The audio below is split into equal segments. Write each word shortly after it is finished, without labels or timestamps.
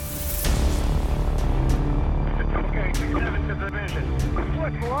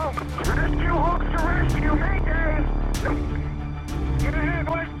Hello? Rescue hooks to rescue, Mayday! Get ahead,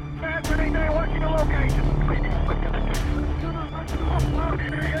 West. Fast Mayday, what's your location?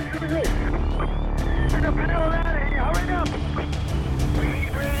 Get the hell out of here, hurry up! We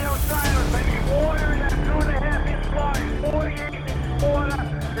need radio silence, baby. Water in that 2.5 inch line. 48 inch water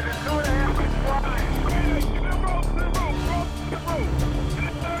in a 2.5 inch line. To the rope, to the rope.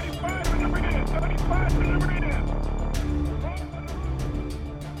 35 in the rear, 35 in the rear.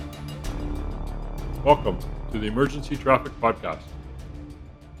 Welcome to the Emergency Traffic Podcast.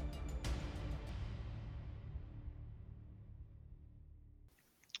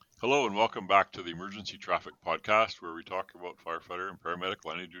 Hello and welcome back to the Emergency Traffic Podcast, where we talk about firefighter and paramedic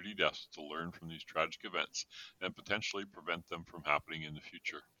line of duty deaths to learn from these tragic events and potentially prevent them from happening in the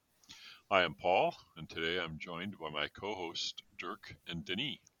future. I am Paul, and today I'm joined by my co-hosts Dirk and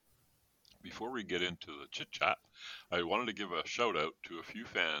Denis. Before we get into the chit-chat, I wanted to give a shout-out to a few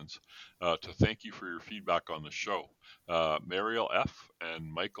fans to thank you for your feedback on the show. Mariel F.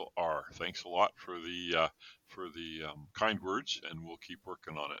 and Michael R. Thanks a lot for the kind words, and we'll keep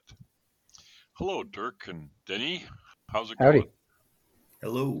working on it. Hello, Dirk and Denis. How's it going?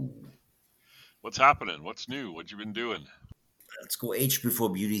 Hello. What's happening? What's new? What you been doing? Let's go H before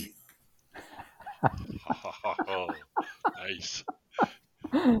beauty. Oh, nice.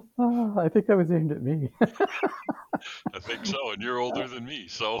 I think that was aimed at me. I think so, and you're older than me,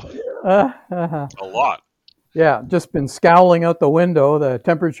 so a lot. Yeah, just been scowling out the window. The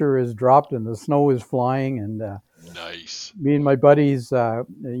temperature has dropped and the snow is flying. And nice. Me and my buddies,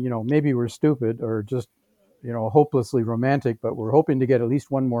 maybe we're stupid or just, hopelessly romantic, but we're hoping to get at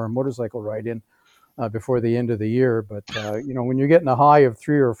least one more motorcycle ride in before the end of the year. But, when you're getting a high of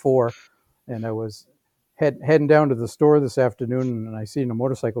 3 or 4, and I was heading down to the store this afternoon, and I seen a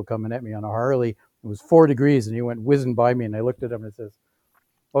motorcycle coming at me on a Harley. It was 4 degrees, and he went whizzing by me, and I looked at him and says,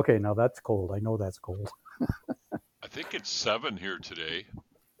 "Okay, now that's cold. I know that's cold." I think it's 7 here today.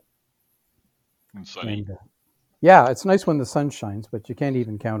 And sunny. And, yeah, it's nice when the sun shines, but you can't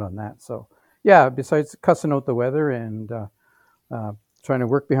even count on that. So, yeah, besides cussing out the weather and trying to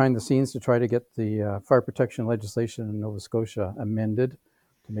work behind the scenes to try to get the fire protection legislation in Nova Scotia amended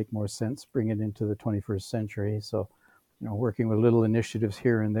to make more sense, bring it into the 21st century. So, working with little initiatives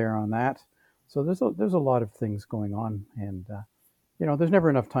here and there on that. So there's a lot of things going on, and there's never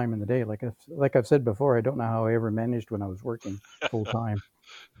enough time in the day. Like I've said before, I don't know how I ever managed when I was working full time.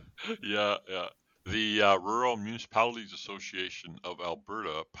 Yeah. The Rural Municipalities Association of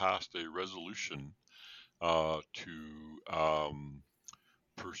Alberta passed a resolution to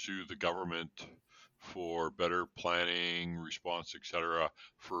pursue the government for better planning, response, etc.,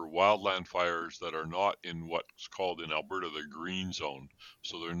 for wildland fires that are not in what's called in Alberta the green zone.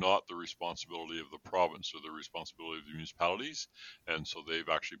 So they're not the responsibility of the province, or the responsibility of the municipalities. And so they've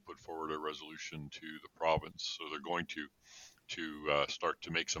actually put forward a resolution to the province. So they're going to start to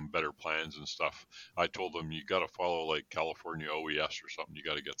make some better plans and stuff. I told them you got to follow like California OES or something. You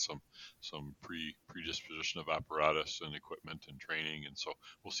got to get some predisposition of apparatus and equipment and training, and so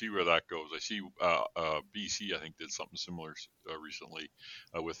we'll see where that goes. I see BC, I think, did something similar recently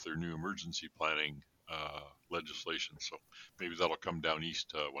with their new emergency planning legislation. So maybe that'll come down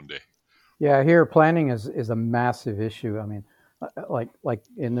east one day. Yeah, here planning is a massive issue. I mean, like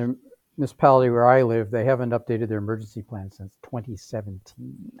in the municipality where I live, they haven't updated their emergency plan since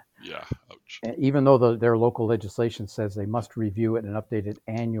 2017. Yeah, ouch. Even though their local legislation says they must review it and update it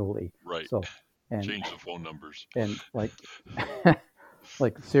annually. Right. So, and change the phone numbers. And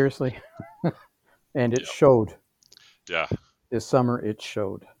like seriously, and it showed. Yeah. This summer it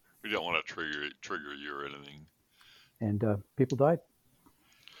showed. We don't want to trigger you or anything. And people died.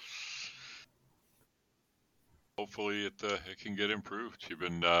 Hopefully it can get improved. You've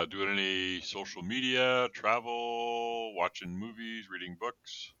been doing any social media, travel, watching movies, reading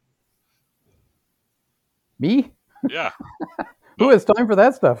books? Me? Yeah. Who has time for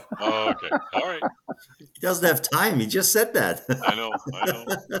that stuff? Oh, okay. All right. He doesn't have time. He just said that. I know.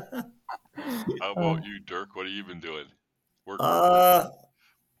 How about you, Dirk? What have you been doing? Work.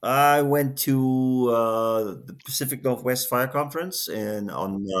 I went to the Pacific Northwest Fire Conference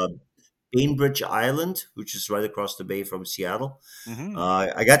on Bainbridge Island, which is right across the bay from Seattle. Mm-hmm.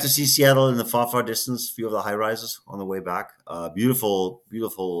 I got to see Seattle in the far distance, a few of the high rises on the way back. Beautiful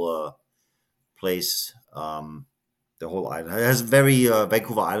place. The whole island it has very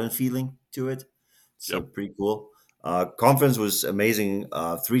Vancouver Island feeling to it. So Pretty cool. Conference was amazing.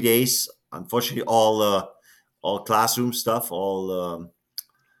 3 days. Unfortunately, all classroom stuff, all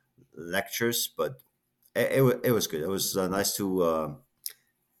lectures, but it was good. It was nice to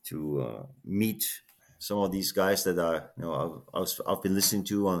meet some of these guys that I've been listening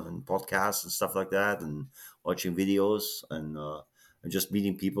to on podcasts and stuff like that, and watching videos, and just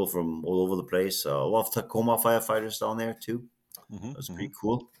meeting people from all over the place. A lot of Tacoma firefighters down there too. That's pretty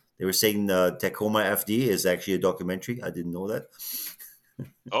cool. They were saying the Tacoma FD is actually a documentary. I didn't know that.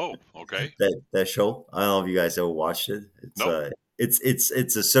 Oh, okay. That show. I don't know if you guys ever watched it. No. It's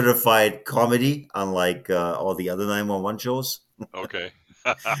a certified comedy, unlike all the other 911 shows. Okay.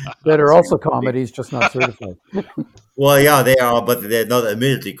 That are also comedies, just not certified. Well, yeah, they are, but they're not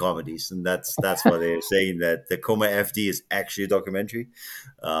admittedly comedies, and that's why they're saying that Tacoma FD is actually a documentary.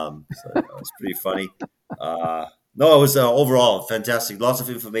 So it's pretty funny. No, it was overall fantastic. Lots of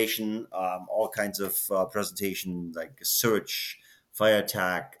information, all kinds of presentation, like search, fire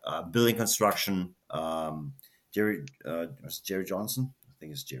attack, building construction. Was it Jerry Johnson? I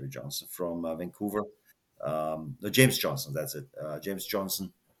think it's Jerry Johnson from Vancouver. No, James Johnson. That's it. James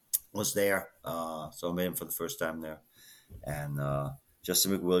Johnson was there, so I met him for the first time there. And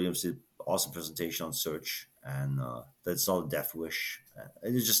Justin McWilliams did awesome presentation on search, and that's not a death wish.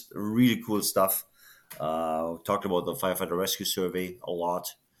 It's just really cool stuff. Talked about the firefighter rescue survey a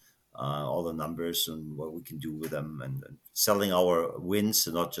lot, all the numbers and what we can do with them, and selling our wins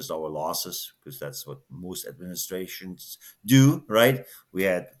and not just our losses, because that's what most administrations do, right? We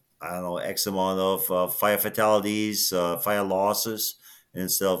had, I don't know, X amount of fire fatalities, fire losses, and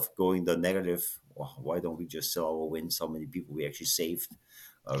instead of going the negative, why don't we just sell our wins? How many people we actually saved,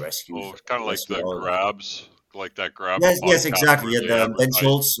 rescued? Oh, it's kind of like rescued the all- grabs, like that grabs. Yes, podcast exactly. where Yeah, they Ben advertise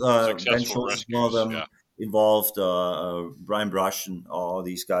Schultz, Ben successful Schultz is one of rescues. them. Yeah. Involved Brian Brush and all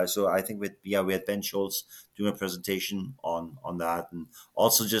these guys. So I think we had Ben Schultz doing a presentation on that, and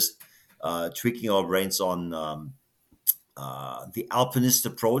also just tweaking our brains on the alpinist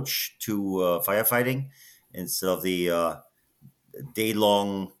approach to firefighting instead of the day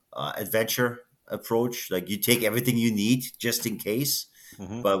long adventure approach. Like, you take everything you need just in case,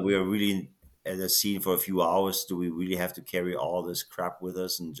 Mhm. but we're really at a scene for a few hours. Do we really have to carry all this crap with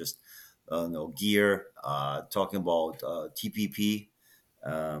us and just gear? Talking about TPP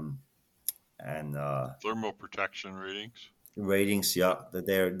um, and Thermal protection ratings. ratings. Yeah, that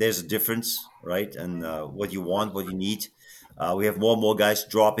there's a difference, right? And what you want, what you need. We have more and more guys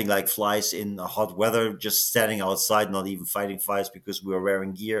dropping like flies in hot weather, just standing outside, not even fighting fires, because we are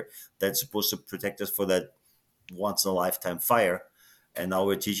wearing gear that's supposed to protect us for that once in a lifetime fire. And now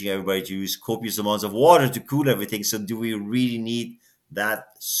we're teaching everybody to use copious amounts of water to cool everything. So do we really need that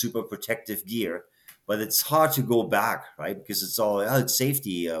super protective gear? But it's hard to go back, right? Because it's all, it's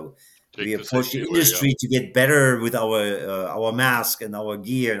safety. We Take the approach safety the away. Yeah. industry to get better with our mask and our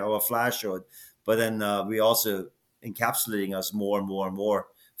gear and our flash hood, but then we also encapsulating us more and more and more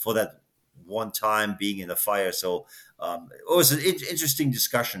for that one time being in a fire. So it was an interesting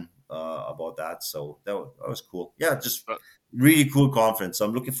discussion about that. So that was cool. Yeah, just Uh, really cool conference.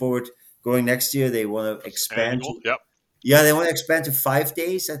 I'm looking forward going next year. They want to expand. Annual. Yep. Yeah, they want to expand to 5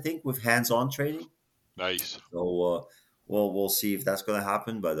 days, I think, with hands-on training. Nice. So we'll see if that's going to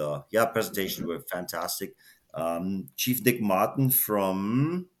happen. But yeah, presentations were fantastic. Chief Nick Martin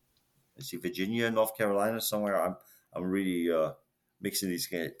from, let's see, Virginia, North Carolina, somewhere. I'm really mixing these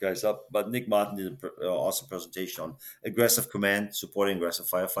guys up. But Nick Martin did an awesome presentation on aggressive command, supporting aggressive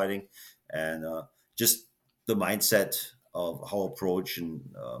firefighting, and just the mindset of how approach and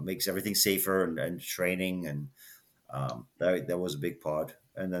makes everything safer, and training, and that was a big part.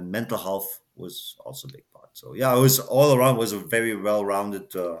 And then mental health was also a big part. So yeah, it was all around was a very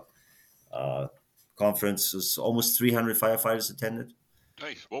well-rounded conference. It was almost 300 firefighters attended.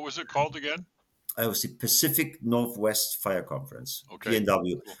 Nice. What was it called again? It was the Pacific Northwest Fire Conference, Okay.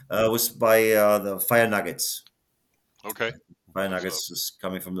 PNW. Cool. It was by the Fire Nuggets. Okay. Fire That's Nuggets is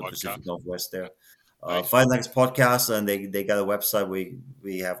coming from the podcast. Pacific Northwest there. Nice. Fire Nuggets podcast, and they got a website where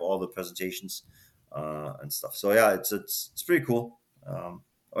we have all the presentations and stuff. So yeah, it's pretty cool.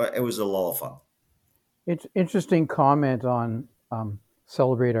 It was a lot of fun. It's interesting comment on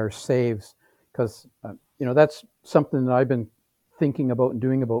celebrate our saves, because that's something that I've been thinking about and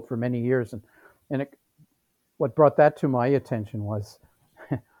doing about for many years, and what brought that to my attention was,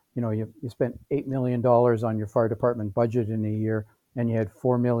 you spent $8 million on your fire department budget in a year, and you had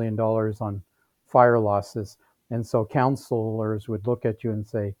 $4 million on fire losses, and so counselors would look at you and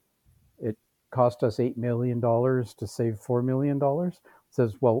say, it cost us $8 million to save $4 million.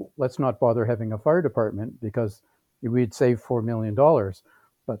 Says, well, let's not bother having a fire department because we'd save $4 million.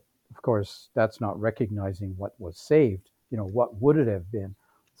 But of course, that's not recognizing what was saved. What would it have been?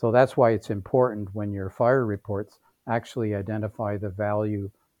 So that's why it's important when your fire reports actually identify the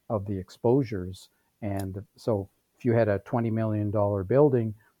value of the exposures. And so if you had a $20 million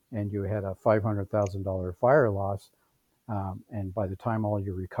building and you had a $500,000 fire loss, and by the time all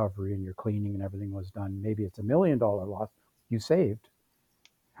your recovery and your cleaning and everything was done, maybe it's $1 million loss, you saved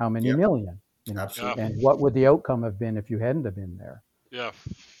how many Yeah, million, Yeah, absolutely. and what would the outcome have been if you hadn't have been there? yeah.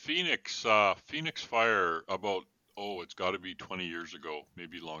 Phoenix Fire about, it's got to be 20 years ago,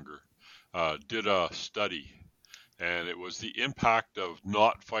 maybe longer. Did a study, and it was the impact of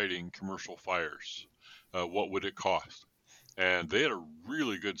not fighting commercial fires. What would it cost? And they had a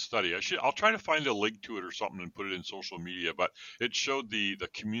really good study. I'll try to find a link to it or something and put it in social media. But it showed the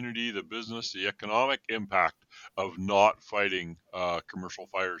community, the business, the economic impact of not fighting commercial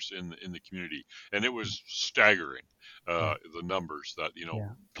fires in the community, and it was staggering. Yeah, The numbers that yeah,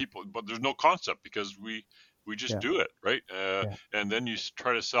 people, but there's no concept because we just yeah, do it, right? yeah, And then you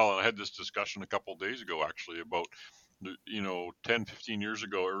try to sell. And I had this discussion a couple of days ago actually about 10, 15 years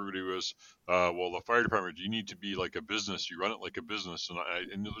ago, everybody was, well, the fire department, you need to be like a business. You run it like a business.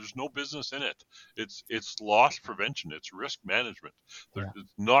 And there's no business in it. It's loss prevention. It's risk management. yeah,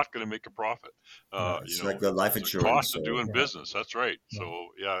 It's not going to make a profit. yeah, It's like the life It's a cost insurance. of doing yeah, business. That's right. yeah. So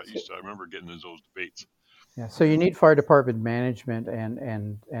yeah, So, I remember getting into those debates. yeah, so you need fire department management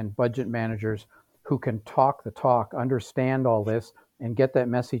and budget managers who can talk the talk, understand all this, and get that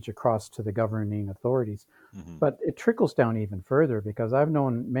message across to the governing authorities. Hmm. But it trickles down even further, because I've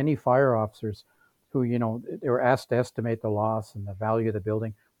known many fire officers who, they were asked to estimate the loss and the value of the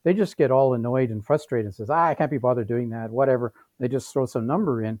building. They just get all annoyed and frustrated and says, I can't be bothered doing that, whatever. They just throw some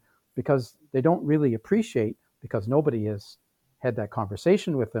number in because they don't really appreciate, because nobody has had that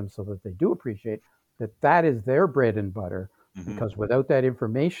conversation with them so that they do appreciate that that is their bread and butter. Hmm. Because without that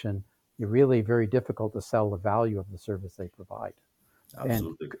information, you're really very difficult to sell the value of the service they provide. And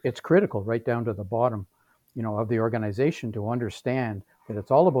Absolutely. it's critical right down to the bottom, of the organization, to understand that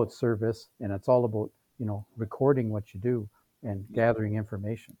it's all about service, and it's all about, recording what you do and gathering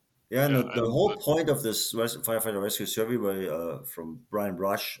information. Yeah, and Yeah, the and whole point of this firefighter rescue survey from Brian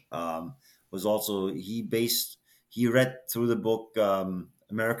Brush was also he read through the book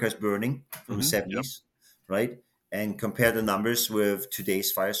America's Burning from the yep, 70s, right? And compared the numbers with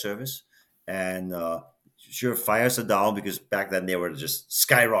today's fire service. And sure, fires are down because back then they were just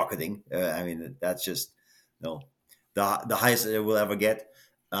skyrocketing. I mean, that's just, the highest they will ever get.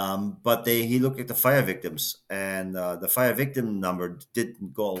 But he looked at the fire victims, and the fire victim number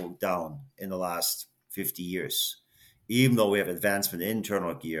didn't go down in the last 50 years, even though we have advancement in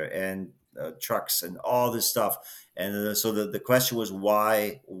internal gear and trucks and all this stuff. And so the question was,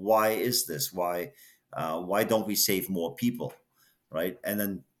 why is this? Why don't we save more people, right? And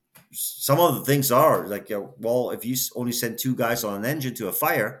then some of the things are like, well, if you only send two guys on an engine to a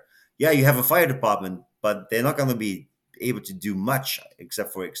fire, yeah, you have a fire department, but they're not going to be able to do much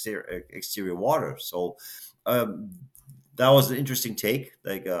except for exterior water. So um, that was an interesting take.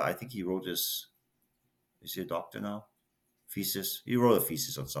 Like I think he wrote his. Is he a doctor now? Thesis. He wrote a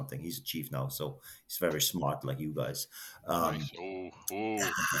thesis on something. He's a chief now, so he's very smart, like you guys. nice.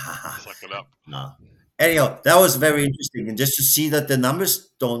 Suck it up. Nah. Anyhow, that was very interesting, and just to see that the numbers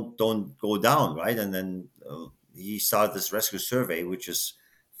don't go down, right? And then he started this rescue survey, which is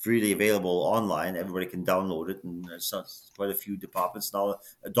freely available online. Everybody can download it, and there's quite a few departments now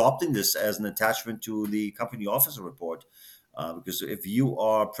adopting this as an attachment to the company officer report. Because if you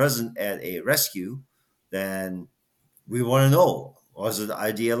are present at a rescue, then we want to know, was it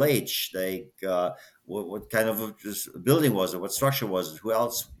IDLH, like what kind of a building was it, what structure was it, who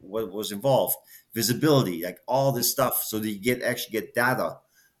else, what was involved, visibility, like all this stuff, so that you actually get data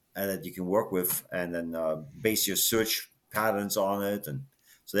that you can work with, and then base your search patterns on it. And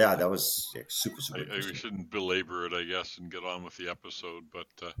so yeah, that was super We interesting. shouldn't belabor it, I guess, and get on with the episode. But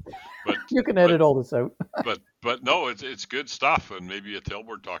You can but edit all this out. but no, it's good stuff, and maybe a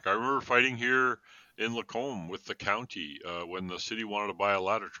tailboard talk. I remember fighting here in Lacombe with the county when the city wanted to buy a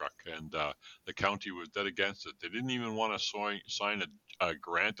ladder truck, and the county was dead against it. They didn't even want to sign a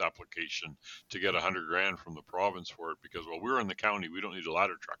grant application to get $100,000 from the province for it because, well, we're in the county, we don't need a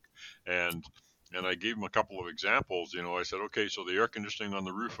ladder truck. And I gave them a couple of examples. I said, okay, so the air conditioning on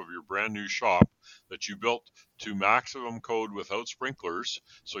the roof of your brand new shop that you built to maximum code without sprinklers,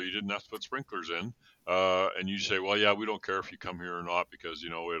 so you didn't have to put sprinklers in. And you say, well, yeah, we don't care if you come here or not because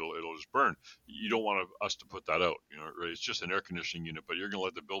it'll just burn. You don't want us to put that out. Right? It's just an air conditioning unit, but you're going to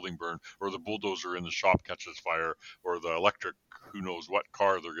let the building burn, or the bulldozer in the shop catches fire, or the electric, who knows what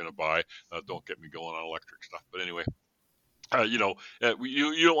car they're going to buy. Don't get me going on electric stuff, but anyway. You don't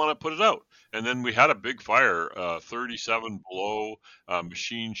want to put it out. And then we had a big fire, 37 below,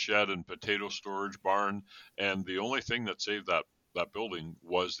 machine shed and potato storage barn. And the only thing that saved that that building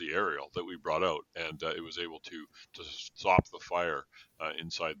was the aerial that we brought out, and it was able to stop the fire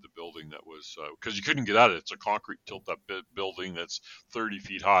inside the building. That was because you couldn't get at it. It's a concrete tilt-up building that's 30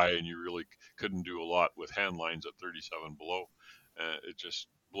 feet high, and you really couldn't do a lot with hand lines at 37 below. It just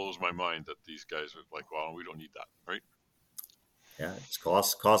blows my mind that these guys are like, well, we don't need that, right? Yeah, it's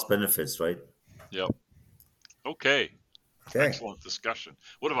cost benefits, right? Yep. Okay. Excellent discussion.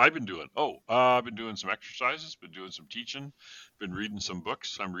 What have I been doing? I've been doing some exercises, been doing some teaching, been reading some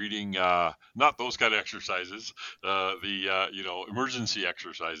books. I'm reading not those kind of exercises, the emergency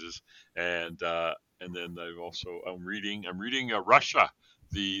exercises, and then I'm reading Russia,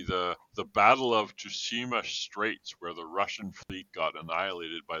 the Battle of Tsushima Straits, where the Russian fleet got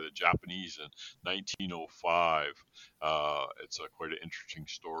annihilated by the Japanese in 1905. It's quite an interesting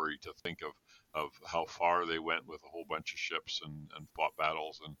story to think of how far they went with a whole bunch of ships and fought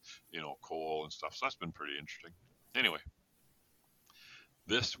battles and coal and stuff. So that's been pretty interesting. Anyway,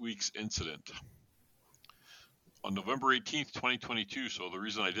 this week's incident on November 18th, 2022. So the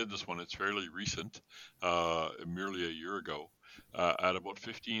reason I did this one, it's fairly recent, merely a year ago, at about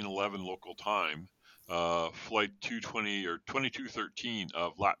 15:11 local time. Flight 220 or 2213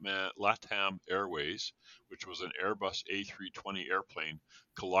 of LATAM Airways, which was an Airbus A320 airplane,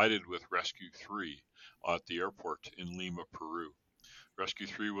 collided with Rescue 3 at the airport in Lima, Peru. Rescue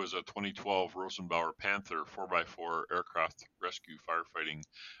 3 was a 2012 Rosenbauer Panther 4x4 aircraft rescue firefighting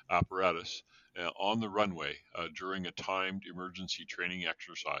apparatus on the runway during a timed emergency training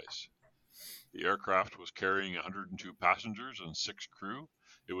exercise. The aircraft was carrying 102 passengers and 6 crew.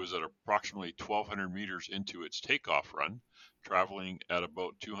 It was at approximately 1,200 meters into its takeoff run, traveling at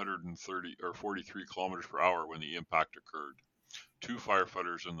about 230 or 43 kilometers per hour when the impact occurred. 2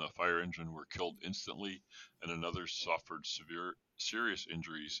 firefighters in the fire engine were killed instantly, and another suffered serious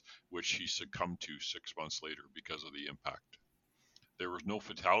injuries, which he succumbed to 6 months later because of the impact. There were no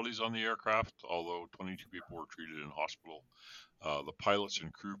fatalities on the aircraft, although 22 people were treated in hospital. The pilots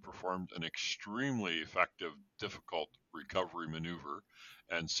and crew performed an extremely effective, difficult recovery maneuver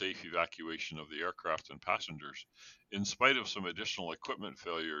and safe evacuation of the aircraft and passengers. In spite of some additional equipment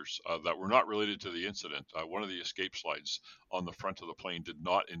failures that were not related to the incident, one of the escape slides on the front of the plane did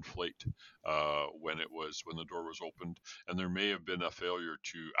not inflate when the door was opened, and there may have been a failure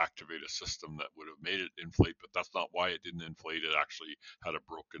to activate a system that would have made it inflate, but that's not why it didn't inflate. It actually had a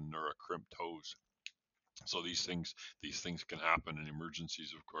broken or a crimped hose. So these things can happen in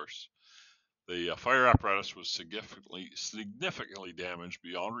emergencies, of course. The fire apparatus was significantly damaged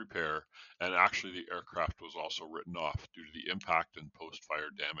beyond repair, and actually the aircraft was also written off due to the impact and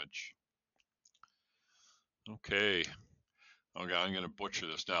post-fire damage. Okay, I'm going to butcher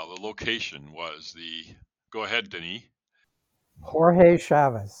this now. The location was go ahead, Denis. Jorge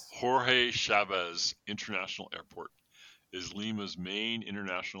Chavez International Airport is Lima's main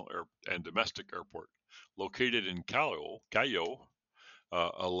international and domestic airport, located in Cayo,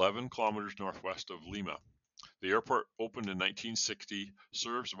 11 kilometers northwest of Lima. The airport opened in 1960,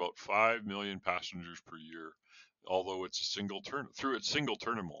 serves about 5 million passengers per year, although it's through its single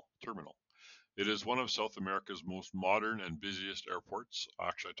terminal. It is one of South America's most modern and busiest airports.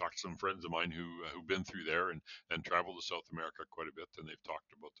 Actually, I talked to some friends of mine who've been through there and traveled to South America quite a bit, and they've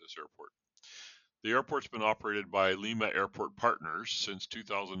talked about this airport. The airport's been operated by Lima Airport Partners since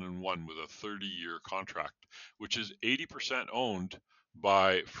 2001 with a 30-year contract, which is 80% owned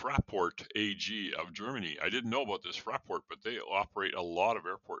by Fraport AG of Germany. I didn't know about this Fraport, but they operate a lot of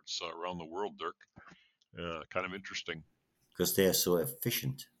airports around the world, Dirk. Kind of interesting. Because they are so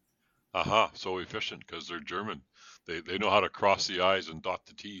efficient. So efficient because they're German. They know how to cross the I's and dot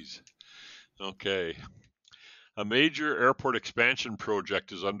the T's. Okay. A major airport expansion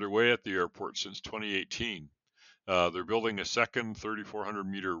project is underway at the airport since 2018. They're building a second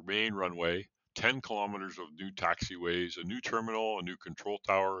 3,400-meter main runway, 10 kilometers of new taxiways, a new terminal, a new control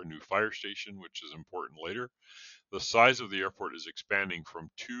tower, a new fire station, which is important later. The size of the airport is expanding from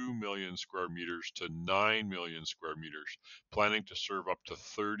 2 million square meters to 9 million square meters, planning to serve up to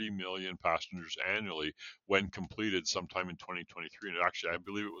 30 million passengers annually when completed sometime in 2023. And actually, I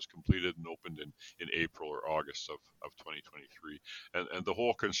believe it was completed and opened in April or August of 2023. And the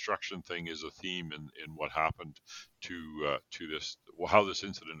whole construction thing is a theme in what happened to this, how this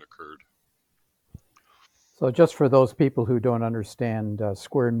incident occurred. So just for those people who don't understand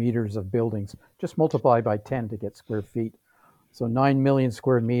square meters of buildings, just multiply by 10 to get square feet. So 9 million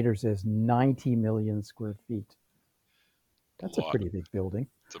square meters is 90 million square feet. That's a pretty big building.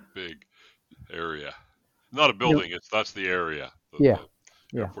 It's a big area. Not a building, that's the area. The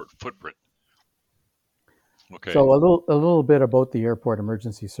airport footprint. Okay. So a little bit about the airport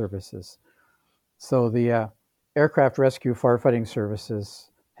emergency services. So the aircraft rescue firefighting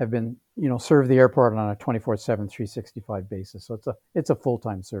services have been, serve the airport on a 24/7, 365 basis. So it's a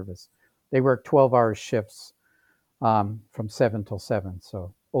full-time service. They work 12-hour shifts from 7 till 7.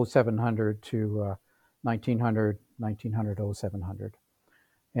 So 0700 to 1900, 1900, 0700.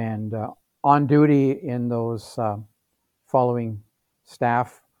 And on duty in those following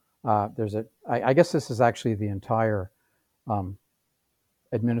staff, I guess this is actually the entire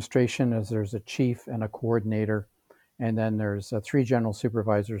administration, as there's a chief and a coordinator, and then there's 3 general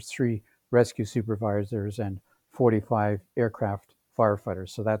supervisors, 3 rescue supervisors, and 45 aircraft firefighters.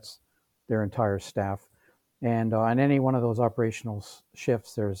 So that's their entire staff. And on any one of those operational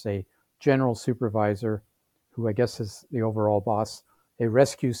shifts, there's a general supervisor, who I guess is the overall boss, a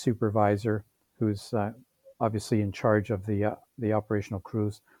rescue supervisor, who's obviously in charge of the operational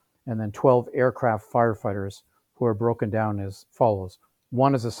crews, and then 12 aircraft firefighters, who are broken down as follows.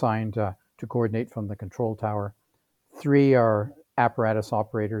 1 is assigned to coordinate from the control tower. 3 are apparatus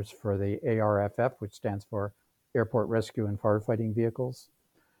operators for the ARFF, which stands for Airport Rescue and Firefighting Vehicles.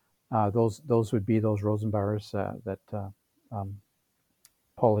 Those would be those Rosenbauers that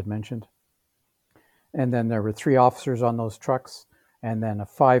Paul had mentioned. And then there were 3 officers on those trucks, and then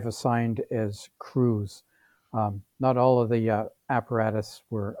 5 assigned as crews. Not all of the apparatus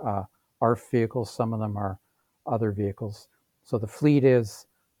were ARFF vehicles. Some of them are other vehicles. So the fleet is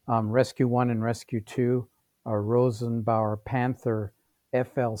Rescue 1 and Rescue 2 are Rosenbauer Panther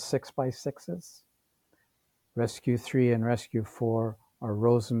FL 6x6s. Rescue 3 and Rescue 4 are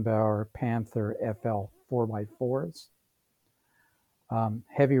Rosenbauer Panther FL 4x4s.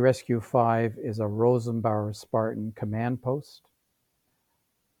 Heavy Rescue 5 is a Rosenbauer Spartan command post,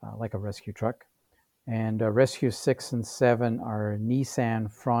 like a rescue truck. And Rescue 6 and 7 are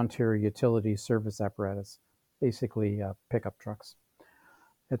Nissan Frontier utility service apparatus, basically pickup trucks.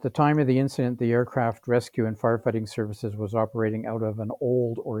 At the time of the incident, the aircraft rescue and firefighting services was operating out of an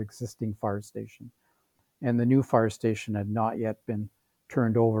old or existing fire station, and the new fire station had not yet been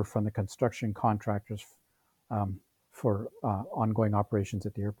turned over from the construction contractors for ongoing operations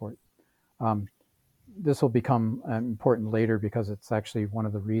at the airport. This will become important later, because it's actually one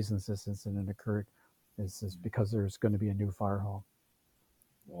of the reasons this incident occurred is because there's going to be a new fire hall.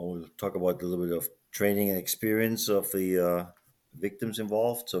 Well, we'll talk about a little bit of training and experience of the victims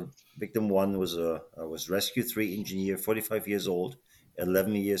involved. So, victim 1 was Rescue 3 engineer, 45 years old,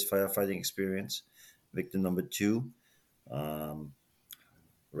 11 years firefighting experience. Victim number 2,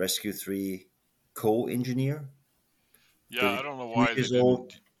 Rescue 3 co-engineer. Yeah, I don't know why they didn't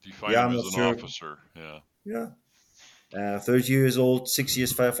old. define Yeah, him I'm as not an sure. officer. Yeah. Yeah. 30 years old, 6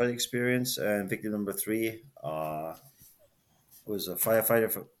 years firefighting experience. And victim number 3 was a firefighter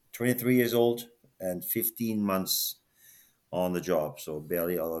for 23 years old and 15 months on the job, so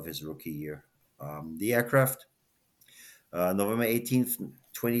barely out of his rookie year. The aircraft, November 18th,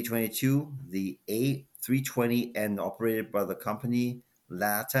 2022, the A320N, operated by the company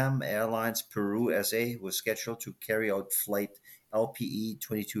LATAM Airlines Peru SA, was scheduled to carry out flight LPE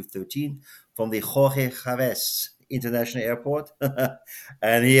 2213 from the Jorge Chávez International Airport.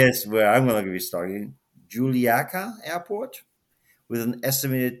 And here's where I'm going to be starting, Juliaca Airport, with an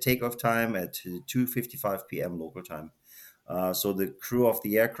estimated takeoff time at 2:55 p.m. local time. So the crew of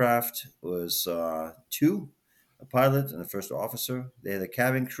the aircraft was 2, a pilot and a first officer. They had a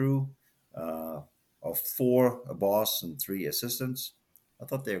cabin crew of 4, a boss and 3 assistants. I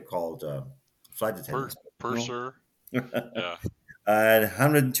thought they were called flight attendants. Purser. Yeah. And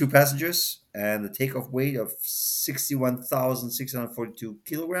 102 passengers, and the takeoff weight of 61,642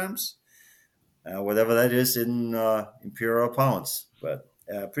 kilograms, whatever that is in imperial pounds, but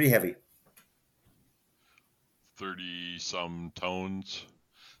pretty heavy. 30 some tons.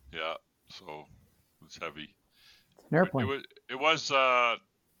 Yeah. So it's heavy. It's an airplane. It was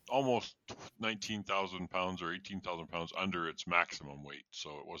almost 19,000 pounds or 18,000 pounds under its maximum weight,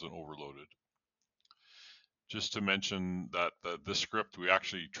 so it wasn't overloaded. Just to mention that this script we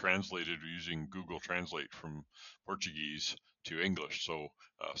actually translated using Google Translate from Portuguese to English. So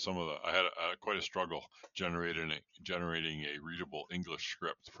I had quite a struggle generating a readable English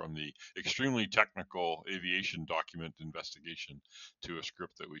script from the extremely technical aviation document investigation to a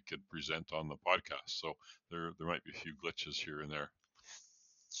script that we could present on the podcast. So there might be a few glitches here and there.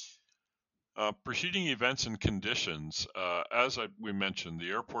 Preceding events and conditions, as we mentioned, the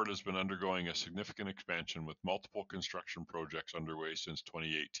airport has been undergoing a significant expansion with multiple construction projects underway since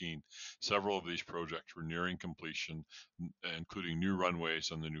 2018. Several of these projects were nearing completion, including new runways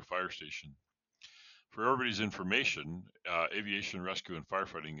and the new fire station. For everybody's information, aviation rescue and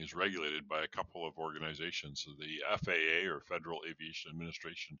firefighting is regulated by a couple of organizations, so the FAA, or Federal Aviation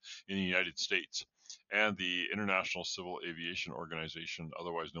Administration in the United States, and the International Civil Aviation Organization,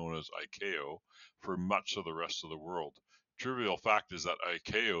 otherwise known as ICAO, for much of the rest of the world. Trivial fact is that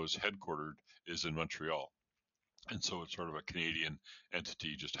ICAO's headquartered is in Montreal. And so it's sort of a Canadian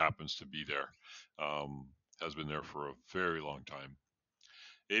entity, just happens to be there. Has been there for a very long time.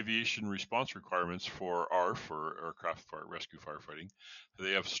 Aviation response requirements for ARFF, or Aircraft Rescue Firefighting,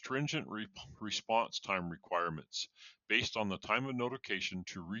 they have stringent response time requirements based on the time of notification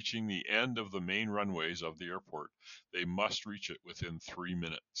to reaching the end of the main runways of the airport. They must reach it within 3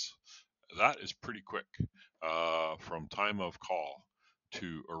 minutes. That is pretty quick from time of call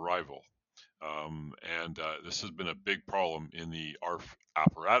to arrival. This has been a big problem in the ARFF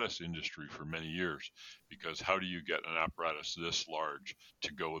apparatus industry for many years, because how do you get an apparatus this large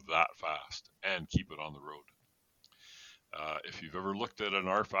to go that fast and keep it on the road? If you've ever looked at an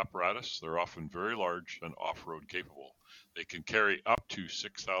ARFF apparatus, they're often very large and off-road capable. They can carry up to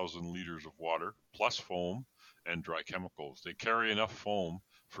 6,000 liters of water, plus foam and dry chemicals. They carry enough foam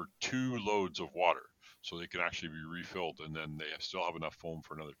for 2 loads of water, so they can actually be refilled, and then they still have enough foam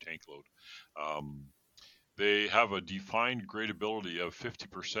for another tank load. They have a defined gradability of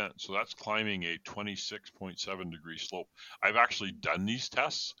 50%, so that's climbing a 26.7 degree slope. I've actually done these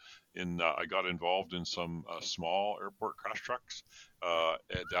tests. I got involved in some small airport crash trucks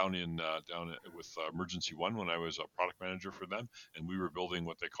down with Emergency One when I was a product manager for them, and we were building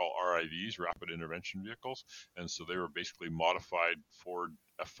what they call RIVs, rapid intervention vehicles, and so they were basically modified Ford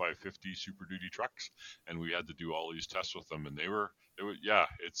F-550 Super Duty trucks, and we had to do all these tests with them, and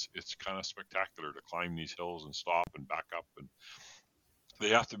it's kind of spectacular to climb these hills and stop and back up, and they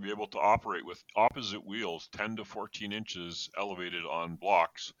have to be able to operate with opposite wheels 10 to 14 inches elevated on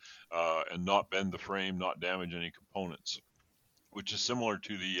blocks and not bend the frame, not damage any components, which is similar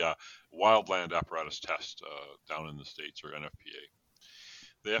to the wildland apparatus test down in the States, or NFPA.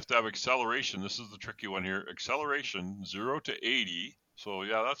 They have to have acceleration. This is the tricky one here. Acceleration 0 to 80. So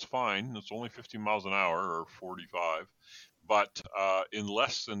yeah, that's fine. It's only 50 miles an hour or 45. But in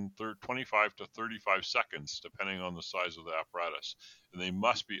less than 25 to 35 seconds, depending on the size of the apparatus. And they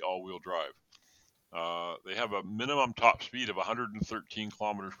must be all-wheel drive. They have a minimum top speed of 113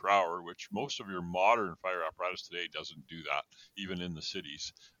 kilometers per hour, which most of your modern fire apparatus today doesn't do that, even in the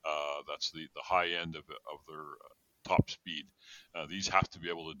cities. That's the high end of their top speed. These have to be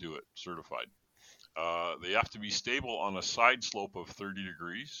able to do it, certified. They have to be stable on a side slope of 30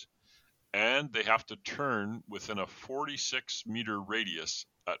 degrees. And they have to turn within a 46-meter radius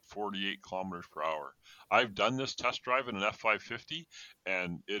at 48 kilometers per hour. I've done this test drive in an F-550,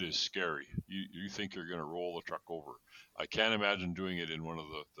 and it is scary. You think you're going to roll the truck over. I can't imagine doing it in one of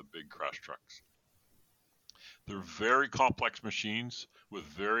the big crash trucks. They're very complex machines with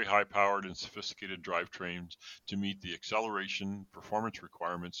very high-powered and sophisticated drivetrains to meet the acceleration performance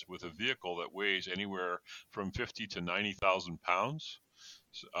requirements with a vehicle that weighs anywhere from 50 to 90,000 pounds.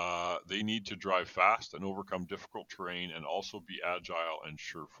 They need to drive fast and overcome difficult terrain and also be agile and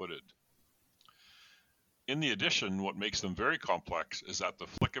sure-footed. In the addition, what makes them very complex is at the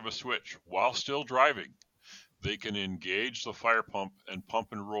flick of a switch, while still driving, they can engage the fire pump and pump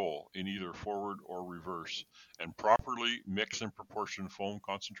and roll in either forward or reverse, and properly mix and proportion foam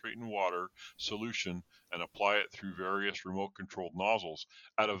concentrate and water solution and apply it through various remote controlled nozzles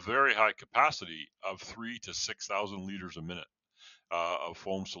at a very high capacity of 3,000 to 6,000 liters a minute. Of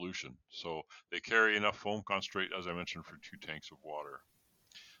foam solution. So they carry enough foam concentrate, as I mentioned, for 2 tanks of water.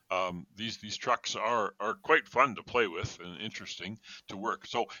 These trucks are quite fun to play with and interesting to work.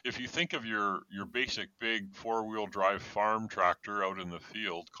 So if you think of your basic big 4-wheel drive farm tractor out in the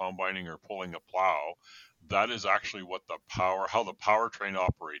field, combining or pulling a plow, that is actually how the powertrain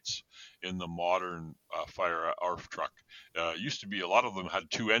operates in the modern fire ARFF truck. Used to be a lot of them had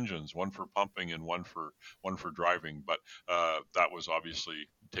 2 engines, one for pumping and one for driving, but that was obviously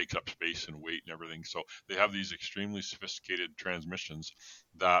takes up space and weight and everything. So they have these extremely sophisticated transmissions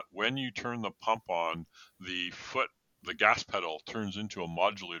that when you turn the pump on, the gas pedal turns into a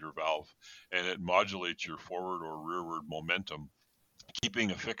modulator valve, and it modulates your forward or rearward momentum,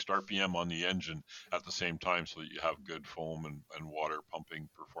 keeping a fixed RPM on the engine at the same time so that you have good foam and water pumping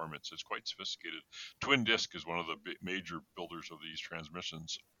performance. It's quite sophisticated. Twin Disc is one of the major builders of these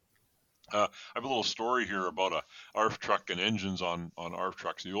transmissions. I have a little story here about a ARFF truck and engines on ARFF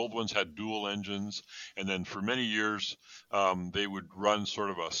trucks. The old ones had dual engines, and then for many years they would run sort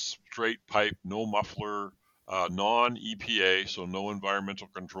of a straight pipe, no muffler, non-EPA, so no environmental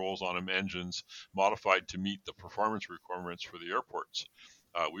controls on them engines, modified to meet the performance requirements for the airports.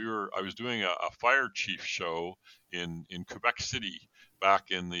 I was doing a fire chief show in Quebec City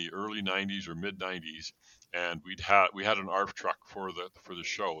back in the early 90s or mid 90s, and we had an ARFF truck for the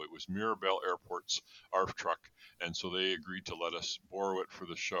show. It was Mirabel Airport's ARFF truck, and so they agreed to let us borrow it for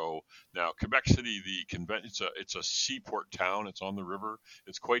the show. Now, Quebec City, the convention, it's a seaport town. It's on the river.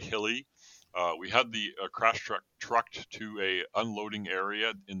 It's quite hilly. We had the crash truck trucked to a unloading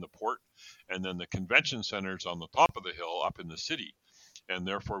area in the port, and then the convention center's on the top of the hill up in the city. And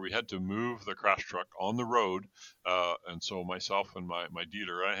therefore, we had to move the crash truck on the road. And so myself and my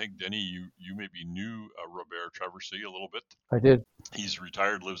dealer, I think, Denny, you maybe knew Robert Traversy a little bit. I did. He's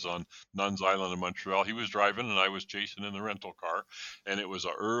retired, lives on Nuns Island in Montreal. He was driving and I was chasing in the rental car. And it was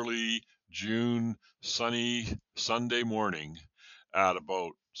an early June, sunny Sunday morning at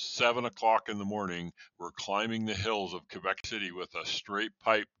about 7 o'clock in the morning. We're climbing the hills of Quebec City with a straight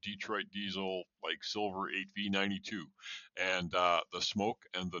pipe Detroit diesel, like silver 8V92. And the smoke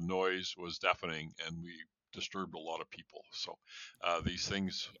and the noise was deafening, and we disturbed a lot of people. So these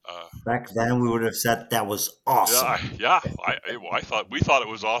things. Back then, we would have said that was awesome. I thought we thought it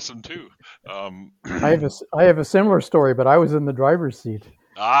was awesome too. I have a similar story, but I was in the driver's seat.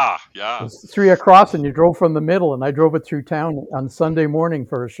 Yeah. It was 3 across, and you drove from the middle, and I drove it through town on Sunday morning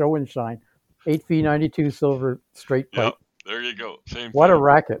for a show and shine. 8V92 silver straight pipe. Yep, there you go. Same. What a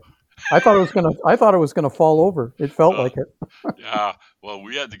racket! I thought it was gonna fall over. It felt like it. Yeah. Well,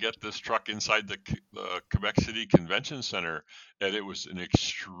 we had to get this truck inside the Quebec City Convention Center, and it was an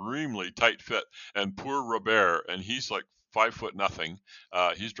extremely tight fit. And poor Robert, and he's like 5 foot nothing.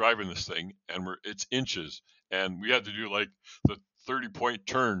 He's driving this thing, and it's inches, and we had to do like the 30-point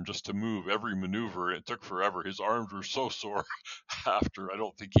turn just to move every maneuver. It took forever. His arms were so sore after. I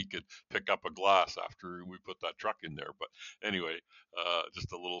don't think he could pick up a glass after we put that truck in there. But anyway,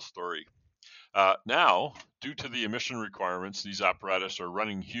 just a little story. Now, due to the emission requirements, these apparatus are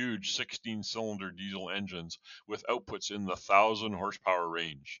running huge 16-cylinder diesel engines with outputs in the 1,000 horsepower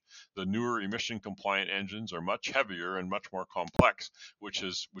range. The newer emission-compliant engines are much heavier and much more complex, which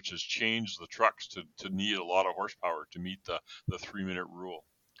has changed the trucks to need a lot of horsepower to meet the 3-minute rule.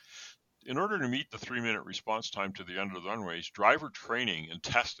 In order to meet the 3-minute response time to the under the runways, driver training and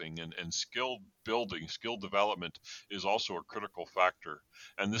testing and skill development is also a critical factor.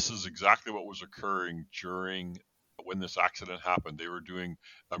 And this is exactly what was occurring during when this accident happened. They were doing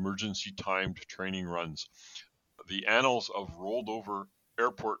emergency timed training runs. The annals of rolled over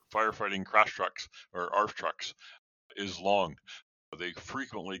airport firefighting crash trucks or ARFF trucks is long. They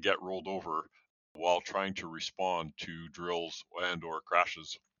frequently get rolled over while trying to respond to drills and or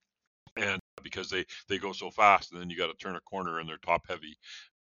crashes. And because they go so fast, and then you got to turn a corner and they're top heavy.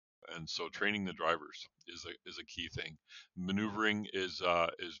 And so training the drivers is a key thing. Maneuvering is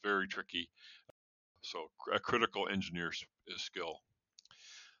very tricky. So a critical engineer skill.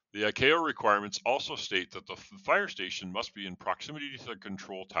 The ICAO requirements also state that the fire station must be in proximity to the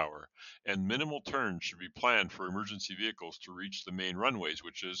control tower, and minimal turns should be planned for emergency vehicles to reach the main runways,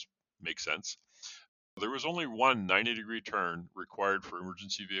 which makes sense. There was only one 90-degree turn required for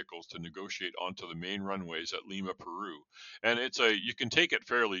emergency vehicles to negotiate onto the main runways at Lima, Peru. And you can take it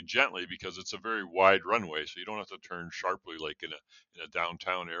fairly gently because it's a very wide runway, so you don't have to turn sharply like in a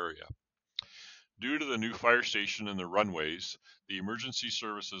downtown area. Due to the new fire station and the runways, the emergency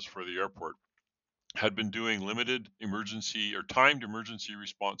services for the airport had been doing limited emergency or timed emergency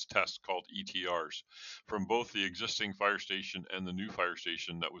response tests called ETRs from both the existing fire station and the new fire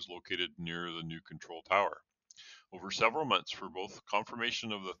station that was located near the new control tower. Over several months for both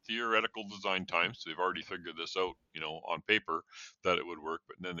confirmation of the theoretical design times, they've already figured this out, on paper that it would work,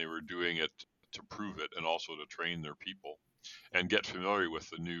 but then they were doing it to prove it and also to train their people and get familiar with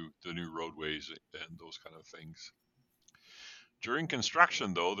the new roadways and those kind of things. During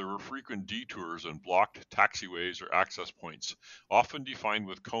construction, though, there were frequent detours and blocked taxiways or access points, often defined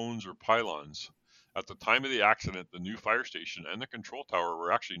with cones or pylons. At the time of the accident, the new fire station and the control tower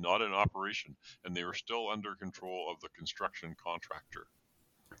were actually not in operation, and they were still under control of the construction contractor.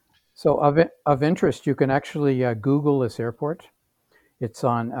 So of interest, you can actually Google this airport. It's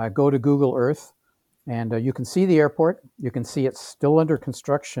on, go to Google Earth, and you can see the airport. You can see it's still under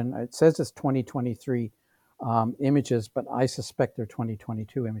construction. It says it's 2023. Images, but I suspect they're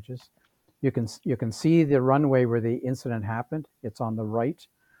 2022 images. You can see the runway where the incident happened. It's on the right.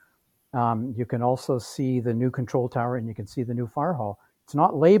 You can also see the new control tower, and you can see the new fire hall. It's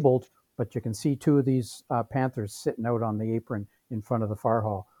not labeled, but you can see two of these Panthers sitting out on the apron in front of the fire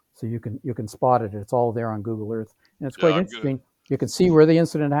hall. So you can spot it. It's all there on Google Earth, and it's quite interesting. Good. You can see where the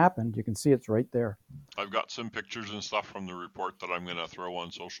incident happened. You can see it's right there. I've got some pictures and stuff from the report that I'm going to throw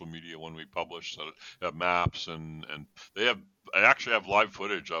on social media when we publish. So have maps and they have. I actually have live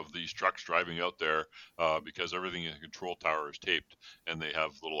footage of these trucks driving out there because everything in the control tower is taped, and they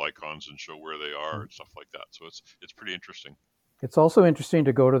have little icons and show where they are and stuff like that. So it's pretty interesting. It's also interesting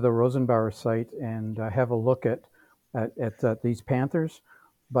to go to the Rosenbauer site and have a look at these Panthers,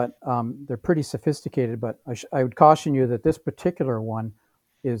 but they're pretty sophisticated. But I would caution you that this particular one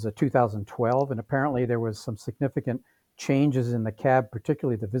is a 2012, and apparently there was some significant changes in the cab,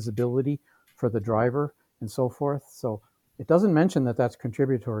 particularly the visibility for the driver and so forth. So it doesn't mention that that's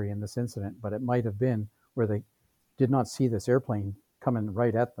contributory in this incident, but it might have been where they did not see this airplane coming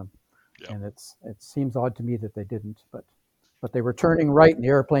right at them. Yeah. And it seems odd to me that they didn't, but they were turning right and the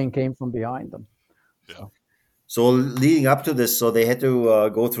airplane came from behind them. Yeah. So leading up to this, so they had to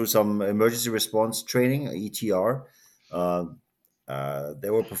go through some emergency response training, ETR. They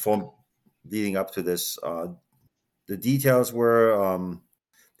were performed leading up to this. The details were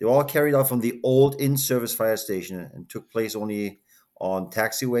they were all carried out from the old in-service fire station and took place only on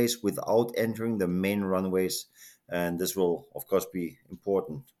taxiways without entering the main runways. And this will, of course, be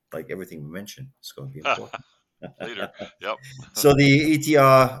important. Like everything we mentioned, it's going to be important. Later. Yep. So the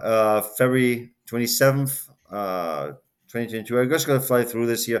ETR, February 27th, 2022. I'm just going to fly through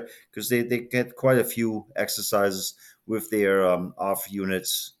this here because they get quite a few exercises with their ARFF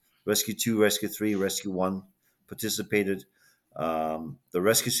units. Rescue 2, Rescue 3, Rescue 1 participated. The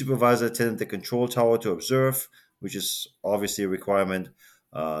rescue supervisor attended the control tower to observe, which is obviously a requirement.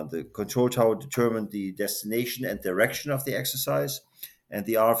 The control tower determined the destination and direction of the exercise, and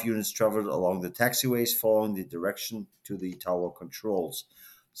the ARFF units traveled along the taxiways following the direction to the tower controls.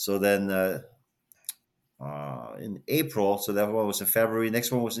 So then in April, so that one was in February,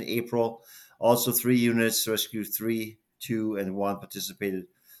 next one was in April. Also 3 units, Rescue 3, 2, and 1 participated.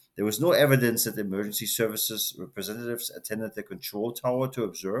 There was no evidence that emergency services representatives attended the control tower to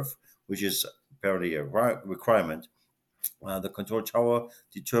observe, which is apparently a requirement. The control tower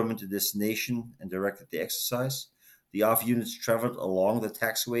determined the destination and directed the exercise. The ARFF units traveled along the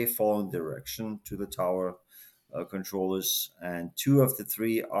taxiway following direction to the tower controllers, and 2 of the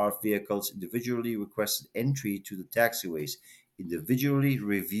 3 ARFF vehicles individually requested entry to the taxiways, individually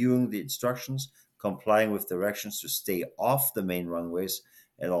reviewing the instructions, complying with directions to stay off the main runways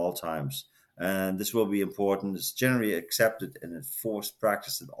at all times. And this will be important. It's generally accepted and enforced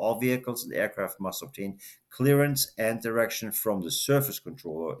practice that all vehicles and aircraft must obtain clearance and direction from the surface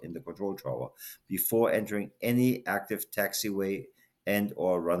controller in the control tower before entering any active taxiway and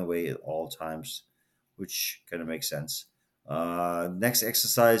or runway at all times, which kind of makes sense. Next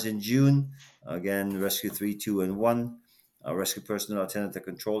exercise in June, again, Rescue 3, 2, and 1. Rescue personnel attended the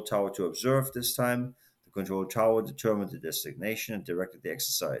control tower to observe this time. The control tower determined the destination and directed the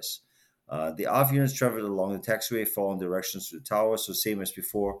exercise. The ARFF units traveled along the taxiway following directions to the tower, so same as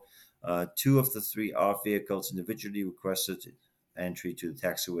before. 2 of the 3 ARFF vehicles individually requested entry to the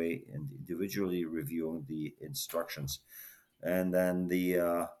taxiway and individually reviewing the instructions. And then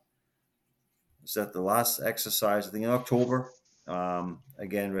is that the last exercise? I think in October.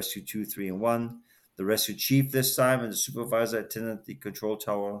 Again, Rescue 2, 3, and 1. The rescue chief this time and the supervisor attended the control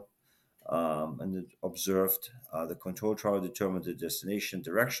tower and observed. The control tower determined the destination and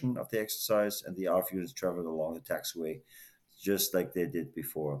direction of the exercise, and the ARFF units traveled along the taxiway just like they did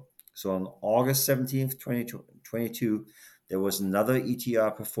before. So on August 17th, 2022, there was another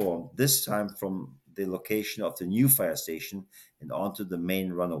ETR performed, this time from the location of the new fire station and onto the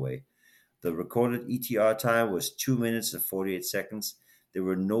main runway. The recorded ETR time was 2 minutes and 48 seconds. There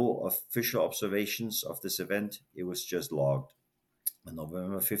were no official observations of this event. It was just logged. On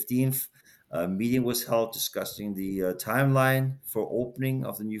November 15th, a meeting was held discussing the timeline for opening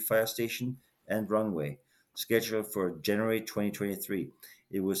of the new fire station and runway, scheduled for January 2023.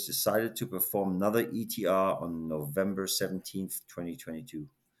 It was decided to perform another ETR on November 17th, 2022.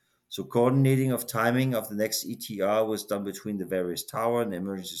 So coordinating of timing of the next ETR was done between the various tower and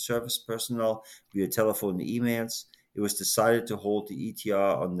emergency service personnel via telephone and emails. It was decided to hold the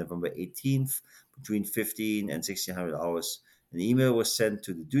ETR on November 18th between 15 and 1600 hours. An email was sent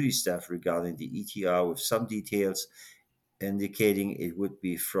to the duty staff regarding the ETR with some details indicating it would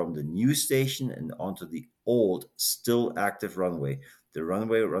be from the new station and onto the old, still active runway. The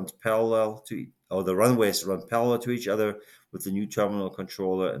runways run parallel to each other with the new terminal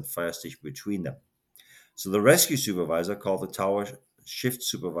controller and fire station between them. So the rescue supervisor called the tower shift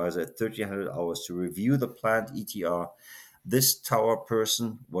supervisor at 1300 hours to review the planned ETR. This tower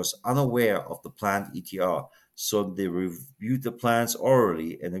person was unaware of the planned ETR, so they reviewed the plans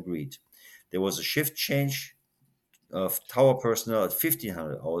orally and agreed. There was a shift change of tower personnel at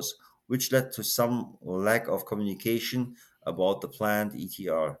 1500 hours, which led to some lack of communication about the planned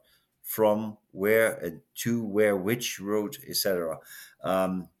ETR from where and to where, which route, etc.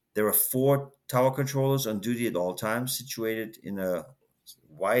 There were 4 tower controllers on duty at all times, situated in a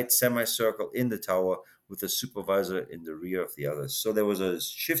wide semicircle in the tower, with a supervisor in the rear of the others. So there was a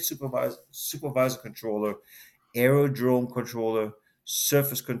shift supervisor controller, aerodrome controller,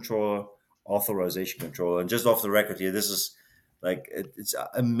 surface controller, authorization controller. And just off the record here, this is like it's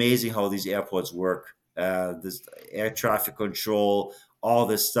amazing how these airports work. This air traffic control, all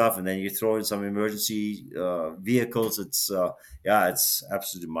this stuff, and then you throw in some emergency vehicles. It's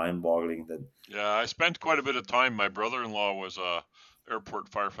absolutely mind-boggling. That Yeah, I spent quite a bit of time. My brother-in-law was a airport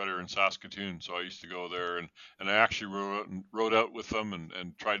firefighter in Saskatoon, so I used to go there, and I actually rode out with them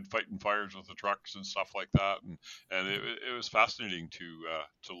and tried fighting fires with the trucks and stuff like that, and it was fascinating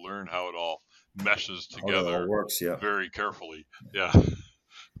to learn how it all meshes how that all together works. Yeah. very carefully. Yeah.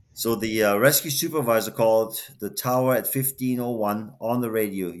 So the rescue supervisor called the tower at 15:01 on the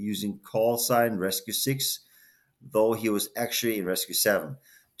radio using call sign Rescue 6, though he was actually in Rescue 7,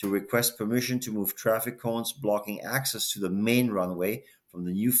 to request permission to move traffic cones blocking access to the main runway from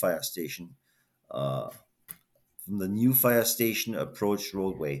the new fire station. Approach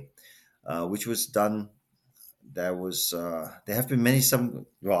roadway, which was done. There have been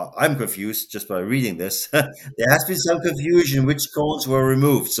I'm confused just by reading this. There has been some confusion which cones were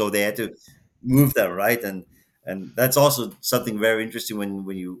removed, so they had to move them, right? And that's also something very interesting when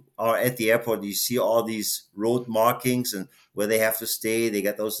you are at the airport. You see all these road markings and where they have to stay. They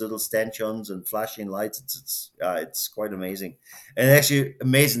get those little stanchions and flashing lights. It's quite amazing, and actually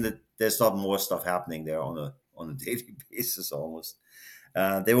amazing that there's not more stuff happening there on a daily basis almost.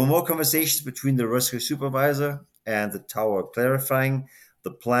 There were more conversations between the rescue supervisor and the tower, clarifying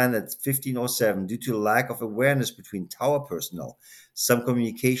the plan at 15:07 due to lack of awareness between tower personnel. Some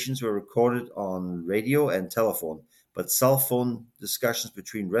communications were recorded on radio and telephone, but cell phone discussions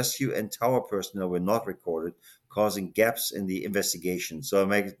between rescue and tower personnel were not recorded, causing gaps in the investigation. So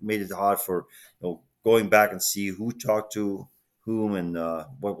it made it hard for going back and see who talked to whom and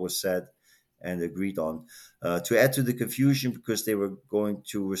what was said and agreed on. To add to the confusion, because they were going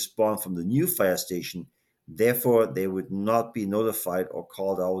to respond from the new fire station, therefore they would not be notified or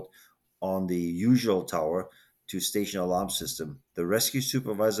called out on the usual tower to station alarm system. The rescue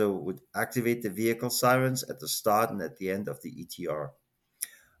supervisor would activate the vehicle sirens at the start and at the end of the ETR.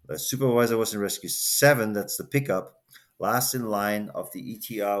 The supervisor was in Rescue 7, that's the pickup, last in line of the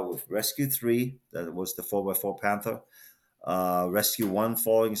ETR, with Rescue 3, that was the 4x4 Panther, Rescue 1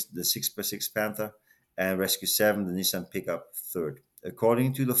 following the 6x6 Panther, and Rescue 7, the Nissan pickup, third.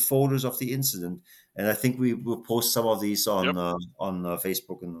 According to the photos of the incident, and I think we will post some of these on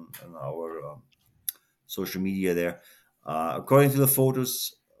Facebook and our social media there. According to the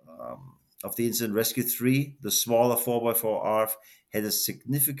photos of the incident, Rescue 3, the smaller 4x4 ARFF, had a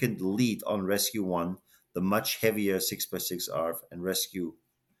significant lead on Rescue 1, the much heavier 6x6 ARFF, and Rescue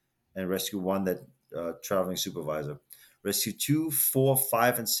 1, that traveling supervisor. Rescue 2, 4,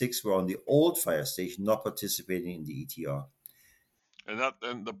 5, and 6 were on the old fire station, not participating in the ETR. And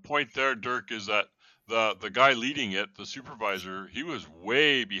the point there, Dirk, is that the guy leading it, the supervisor, he was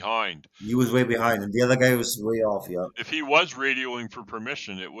way behind. He was way behind, and the other guy was way off. Yeah. If he was radioing for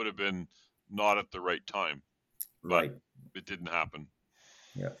permission, it would have been not at the right time. Right. But it didn't happen.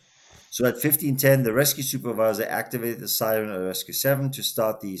 Yeah. So at 15:10, the rescue supervisor activated the siren at Rescue 7 to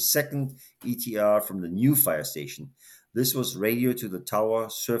start the second ETR from the new fire station. This was radio to the tower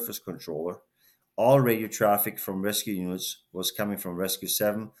surface controller. All radio traffic from rescue units was coming from Rescue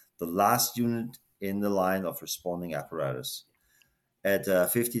 7, the last unit in the line of responding apparatus. At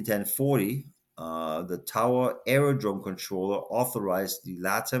 15:10:40, the tower aerodrome controller authorized the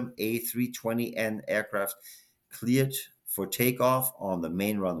LATAM A320N aircraft cleared for takeoff on the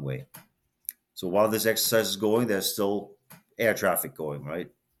main runway. So while this exercise is going, there's still air traffic going, right?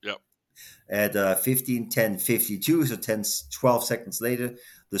 Yep. At 15:10:52, so 12 seconds later,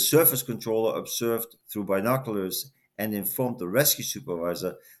 the surface controller observed through binoculars and informed the rescue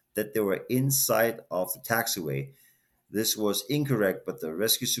supervisor that they were inside of the taxiway. This was incorrect, but the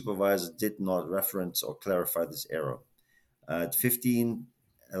rescue supervisor did not reference or clarify this error. At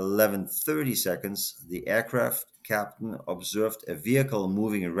 15:11:30 seconds, the aircraft captain observed a vehicle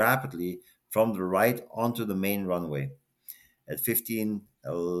moving rapidly from the right onto the main runway. At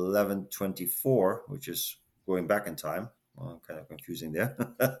 15:11:24, which is going back in time, kind of confusing there,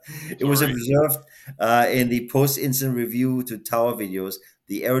 it was observed in the post-incident review to tower videos.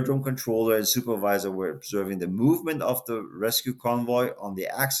 The aerodrome controller and supervisor were observing the movement of the rescue convoy on the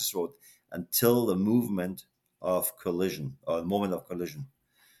access road until the moment of collision.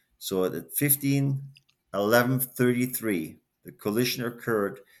 So at 11:33, the collision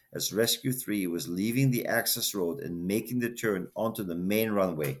occurred as Rescue 3 was leaving the access road and making the turn onto the main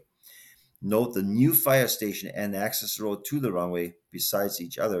runway. Note the new fire station and access road to the runway, besides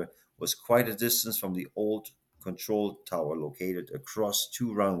each other, was quite a distance from the old control tower located across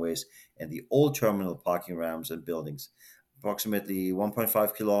two runways and the old terminal parking ramps and buildings, approximately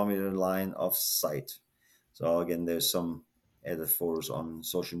 1.5 kilometer line of sight. So again, there's some added photos on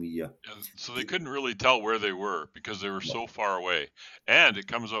social media. And so they couldn't really tell where they were because they were so far away. And it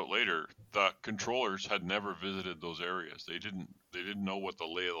comes out later, the controllers had never visited those areas. They didn't know what the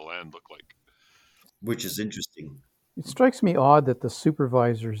lay of the land looked like. Which is interesting. It strikes me odd that the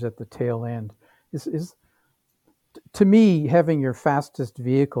supervisors at the tail end is to me, having your fastest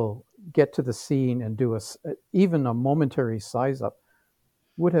vehicle get to the scene and do even a momentary size up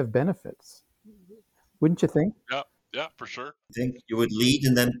would have benefits, wouldn't you think? Yeah, for sure. I think you would lead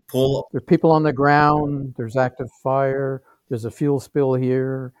and then pull. There are people on the ground. There's active fire. There's a fuel spill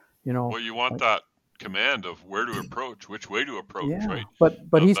here. Well, you want that command of where to approach, which way to approach, Yeah, right?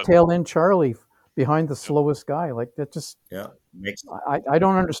 but he's tail end Charlie behind the slowest guy. Like that just Makes I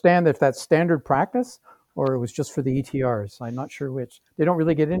don't understand if that's standard practice or it was just for the ETRs. I'm not sure which. They don't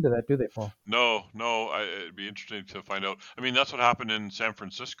really get into that, do they, Paul? No, it'd be interesting to find out. I mean, that's what happened in San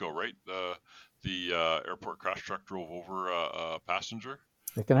Francisco, right? The airport crash truck drove over a passenger.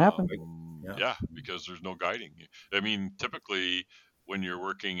 It can happen. Yeah, because there's no guiding. I mean, typically when you're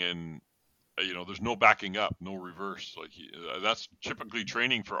working in, there's no backing up, no reverse. Like that's typically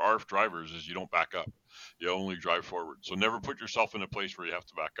training for ARFF drivers is you don't back up, you only drive forward. So never put yourself in a place where you have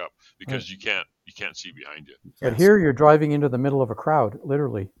to back up because you can't see behind you. But here you're driving into the middle of a crowd,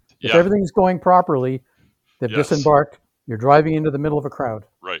 literally. If everything's going properly, they've disembarked. You're driving into the middle of a crowd.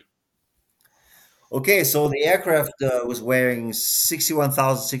 Right. Okay, so the aircraft was weighing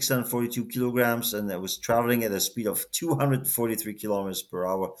 61,642 kilograms and it was traveling at a speed of 243 kilometers per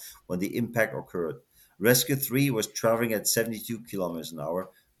hour when the impact occurred. Rescue 3 was traveling at 72 kilometers an hour.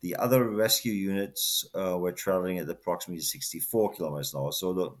 The other rescue units were traveling at approximately 64 kilometers an hour,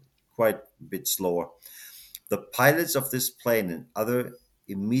 so quite a bit slower. The pilots of this plane and other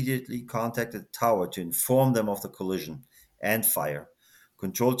immediately contacted the tower to inform them of the collision and fire.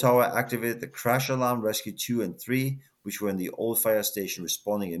 Control tower activated the crash alarm. Rescue 2 and 3, which were in the old fire station,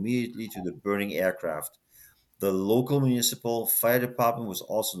 responding immediately to the burning aircraft. The local municipal fire department was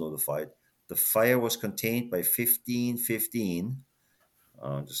also notified. The fire was contained by 15:15.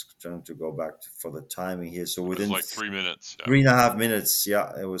 Just trying to go back for the timing here. So within like 3 minutes. 3.5 minutes,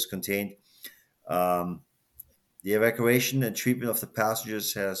 it was contained. The evacuation and treatment of the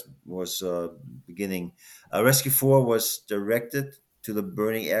passengers was beginning. Rescue 4 was directed to the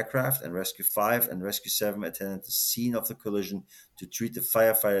burning aircraft, and Rescue 5 and Rescue 7 attended the scene of the collision to treat the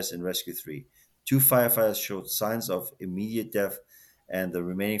firefighters in Rescue 3. 2 firefighters showed signs of immediate death, and the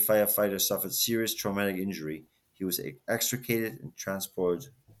remaining firefighter suffered serious traumatic injury. He was extricated and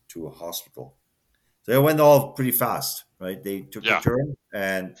transported to a hospital. So it went all pretty fast, right? They took the turn,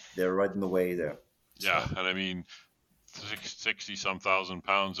 and they're right in the way there. Yeah, and I mean, 60-some thousand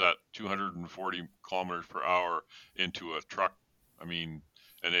pounds at 240 kilometers per hour into a truck. I mean,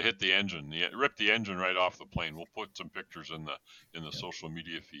 and it hit the engine. It ripped the engine right off the plane. We'll put some pictures in the social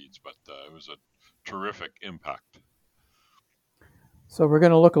media feeds, but it was a terrific impact. So we're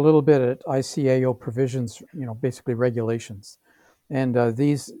going to look a little bit at ICAO provisions, basically regulations, and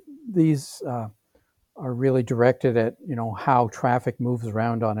these are really directed at how traffic moves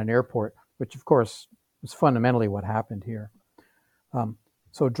around on an airport, which of course is fundamentally what happened here.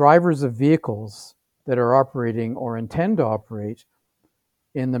 So drivers of vehicles that are operating or intend to operate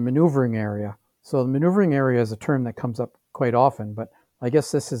in the maneuvering area. So the maneuvering area is a term that comes up quite often, but I guess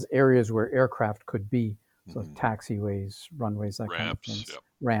this is areas where aircraft could be. So taxiways, runways, that kind of things. Yep.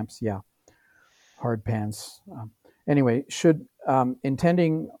 Ramps, hard pans. Anyway, should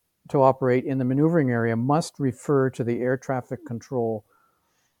intending to operate in the maneuvering area must refer to the air traffic control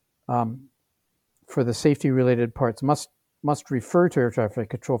for the safety-related parts, must refer to air traffic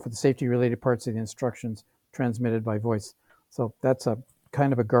control for the safety-related parts of the instructions transmitted by voice. So that's a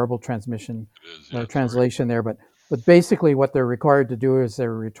kind of a garbled translation there, but basically what they're required to do is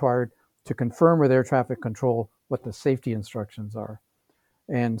they're required to confirm with air traffic control what the safety instructions are.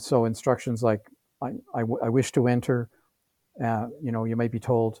 And so instructions like, I wish to enter, you might be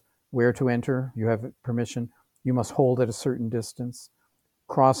told where to enter, you have permission, you must hold at a certain distance,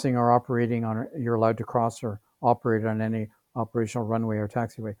 crossing or operating on, you're allowed to cross or operate on any operational runway or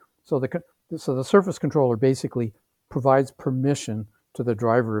taxiway. So the surface controller basically provides permission to the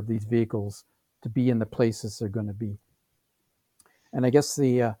driver of these vehicles to be in the places they're going to be. And I guess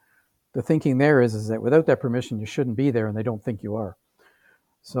the the thinking there is that without that permission, you shouldn't be there, and they don't think you are.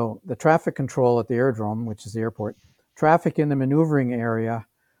 So the traffic control at the aerodrome, which is the airport, traffic in the maneuvering area,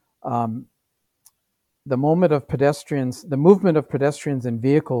 the movement of pedestrians and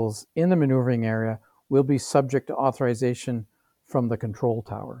vehicles in the maneuvering area will be subject to authorization from the control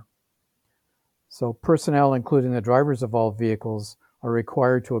tower. So personnel, including the drivers of all vehicles, are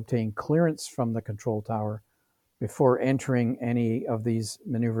required to obtain clearance from the control tower before entering any of these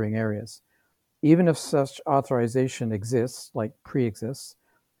maneuvering areas. Even if such authorization exists, like pre-exists,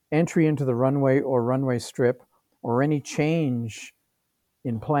 entry into the runway or runway strip or any change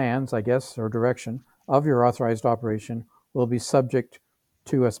in plans, I guess, or direction of your authorized operation will be subject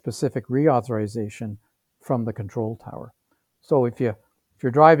to a specific reauthorization from the control tower. So if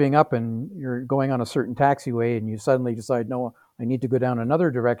you're driving up and you're going on a certain taxiway and you suddenly decide, no, I need to go down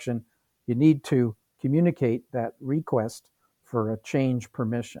another direction, you need to communicate that request for a change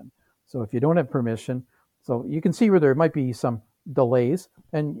permission. So if you don't have permission, so you can see where there might be some delays.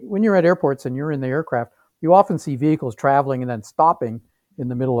 And when you're at airports and you're in the aircraft, you often see vehicles traveling and then stopping in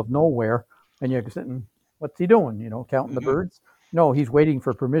the middle of nowhere. And you're sitting, what's he doing? Counting the birds? No, he's waiting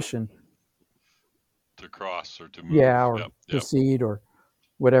for permission to cross or to move. Yeah, or proceed or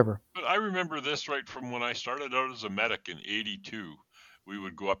whatever. But I remember this right from when I started out as a medic in '82. We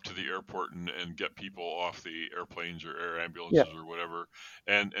would go up to the airport and get people off the airplanes or air ambulances or whatever.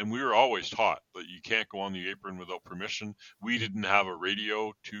 And we were always taught that you can't go on the apron without permission. We didn't have a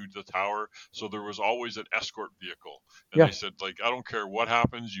radio to the tower, so there was always an escort vehicle. And they said, I don't care what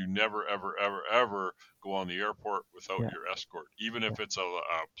happens, you never, ever, ever, ever go on the airport without your escort. Even if it's a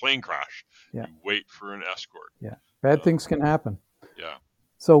plane crash, you wait for an escort. Yeah, bad things can happen. Yeah.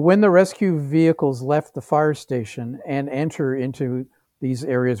 So when the rescue vehicles left the fire station and enter into these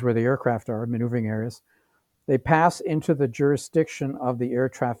areas where the aircraft are, maneuvering areas, they pass into the jurisdiction of the air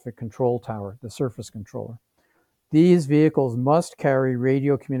traffic control tower, the surface controller. These vehicles must carry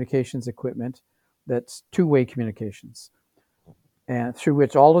radio communications equipment that's two-way communications, and through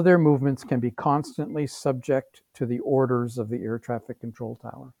which all of their movements can be constantly subject to the orders of the air traffic control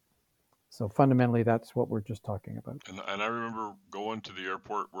tower. So fundamentally, that's what we're just talking about. And I remember going to the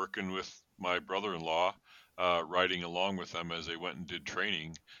airport working with my brother-in-law, riding along with them as they went and did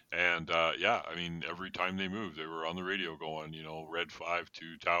training. And every time they moved, they were on the radio going, red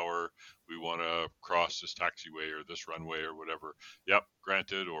 52 tower, we want to cross this taxiway or this runway or whatever. Yep,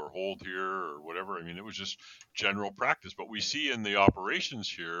 granted, or hold here or whatever. I mean, it was just general practice. But we see in the operations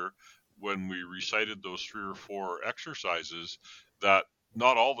here, when we recited those 3 or 4 exercises, that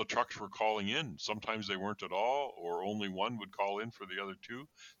not all the trucks were calling in. Sometimes they weren't at all, or only one would call in for the other 2.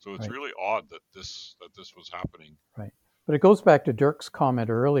 So it's really odd that this was happening. Right. But it goes back to Dirk's comment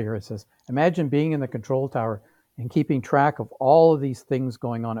earlier. It says, imagine being in the control tower and keeping track of all of these things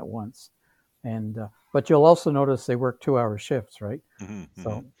going on at once. And but you'll also notice they work 2-hour shifts, right? Mm-hmm,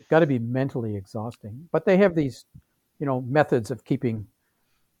 so it's got to be mentally exhausting. But they have these, methods of keeping,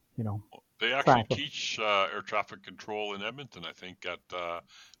 They actually teach air traffic control in Edmonton, I think, at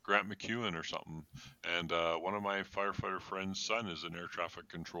Grant McEwen or something. And one of my firefighter friends' son is an air traffic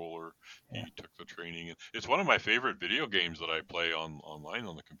controller. He took the training. And it's one of my favorite video games that I play online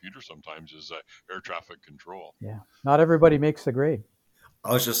on the computer sometimes is air traffic control. Yeah. Not everybody makes the grade.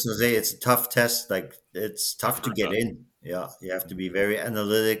 I was just going to say, it's a tough test. Like, it's tough to get in. Yeah, you have to be very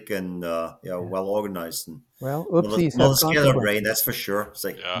analytic and well organized. And oopsies not have a scalar brain, that's for sure. It's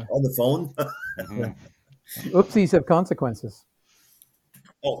like on the phone. Oopsies have consequences.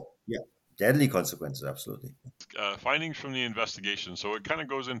 Oh, yeah. Deadly consequences, absolutely. Findings from the investigation. So it kind of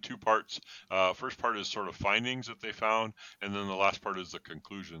goes in 2 parts. First part is sort of findings that they found, and then the last part is the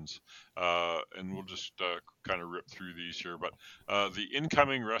conclusions. And we'll just kind of rip through these here. But the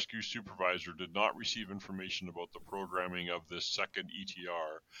incoming rescue supervisor did not receive information about the programming of this second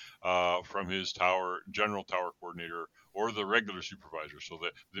ETR from his general tower coordinator or the regular supervisor. So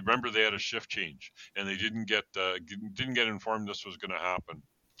that remember they had a shift change, and they didn't get informed this was going to happen.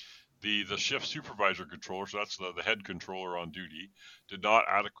 The shift supervisor controller, so that's the head controller on duty, did not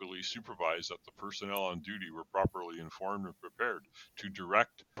adequately supervise that the personnel on duty were properly informed and prepared to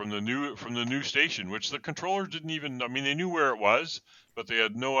direct from the new station, which the controllers didn't even. I mean, they knew where it was, but they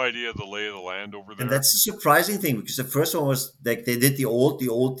had no idea the lay of the land over there. And that's a surprising thing, because the first one was like they did the old,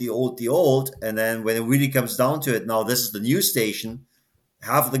 and then when it really comes down to it, now this is the new station.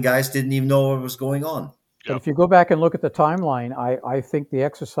 Half of the guys didn't even know what was going on. But if you go back and look at the timeline, I think the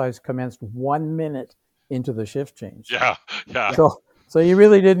exercise commenced 1 minute into the shift change. Yeah. So you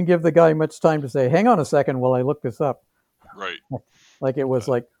really didn't give the guy much time to say, hang on a second while I look this up. Right. Like it was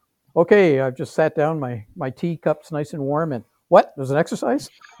like, okay, I've just sat down, my teacup's nice and warm, and What? There's an exercise?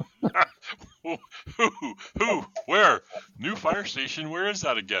 Who? Where? New fire station? Where is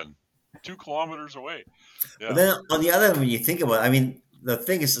that again? 2 kilometers away. Yeah. But then on the other hand, when you think about it, I mean, the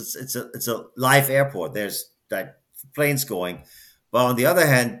thing is, it's a live airport. There's like planes going, but on the other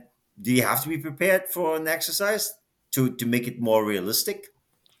hand, do you have to be prepared for an exercise to make it more realistic?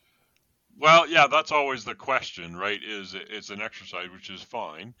 Well, yeah, that's always the question, right? It's an exercise, which is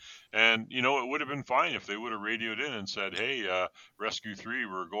fine, and it would have been fine if they would have radioed in and said, "Hey, Rescue 3,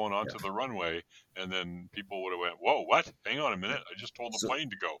 we're going onto the runway," and then people would have went, "Whoa, what? Hang on a minute! I just told the So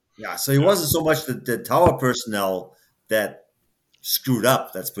plane to go." yeah, so it wasn't so much the tower personnel that screwed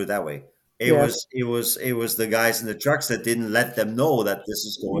up. Let's put it that way. Yes. It was the guys in the trucks that didn't let them know that this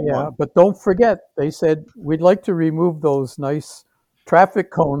is going Yeah, on. but don't forget, they said, we'd like to remove those nice traffic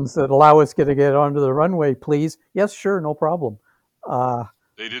cones that allow us to get onto the runway, please. Yes, sure, no problem.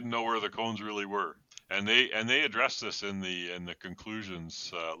 They didn't know where the cones really were, and they addressed this in the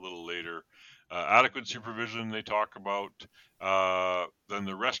conclusions a little later. Adequate supervision they talk about. Then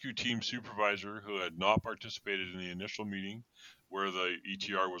the rescue team supervisor, who had not participated in the initial meeting where the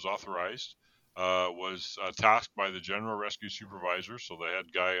ETR was authorized, was tasked by the general rescue supervisor, so the head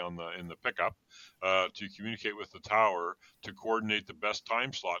guy in the pickup, to communicate with the tower to coordinate the best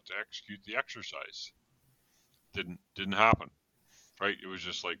time slot to execute the exercise. Didn't happen, right? It was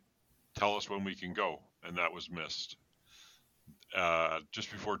just like, tell us when we can go, and that was missed.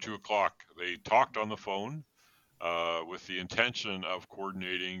 Just before 2 o'clock, they talked on the phone with the intention of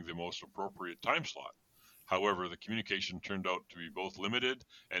coordinating the most appropriate time slot. However, the communication turned out to be both limited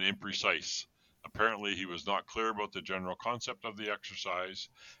and imprecise. Apparently, he was not clear about the general concept of the exercise,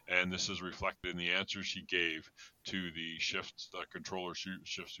 and this is reflected in the answers he gave to the controller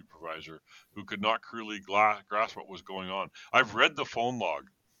shift supervisor, who could not clearly grasp what was going on. I've read the phone log,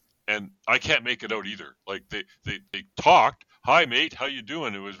 and I can't make it out either. Like they talked, "Hi mate, how you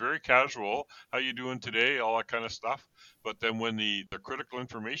doing?" It was very casual. "How you doing today?" All that kind of stuff. But then when the critical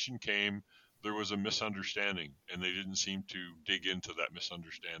information came, there was a misunderstanding, and they didn't seem to dig into that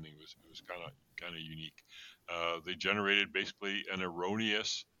misunderstanding. It was kind of unique. They generated basically an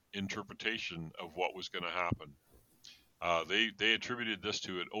erroneous interpretation of what was going to happen. They attributed this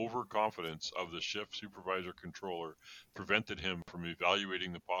to an overconfidence of the shift supervisor controller prevented him from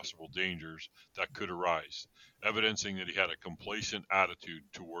evaluating the possible dangers that could arise, evidencing that he had a complacent attitude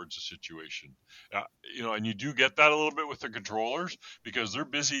towards the situation. And you do get that a little bit with the controllers, because they're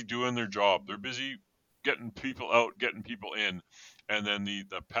busy doing their job. They're busy getting people out, getting people in, and then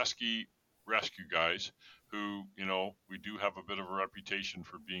the pesky rescue guys, who, we do have a bit of a reputation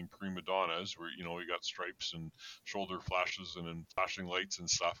for being prima donnas, where, we got stripes and shoulder flashes and flashing lights and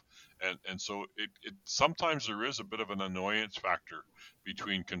stuff. And so it sometimes there is a bit of an annoyance factor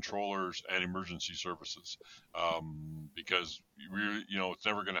between controllers and emergency services, because it's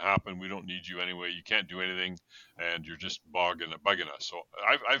never going to happen. We don't need you anyway. You can't do anything, and you're just bugging us. So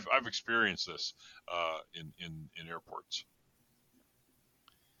I've experienced this in airports,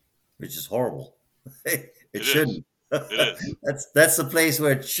 Which is horrible. It is. shouldn't. It is. That's the place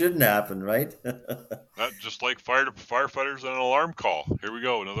where it shouldn't happen, right? Just like firefighters and an alarm call. Here we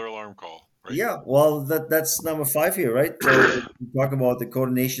go, another alarm call. Right? Yeah, well, that's number 5 here, right? So we talk about the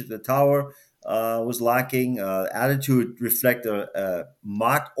coordination at the tower was lacking. Attitude reflect a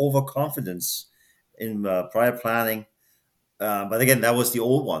marked overconfidence in prior planning. But again, that was the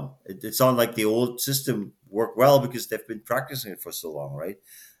old one. It sounded like the old system worked well because they've been practicing it for so long, right?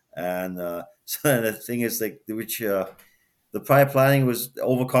 And so the thing is, like, the prior planning was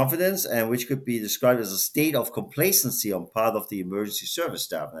overconfidence, and which could be described as a state of complacency on part of the emergency service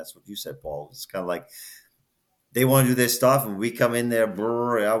staff. And that's what you said, Paul. It's kind of like they want to do their stuff, and we come in there,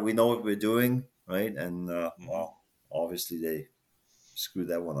 yeah, we know what we're doing, right? And well, obviously they screwed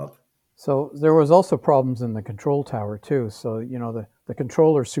that one up. So there was also problems in the control tower too. So, the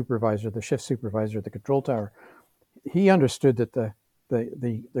controller supervisor, the shift supervisor at the control tower, he understood that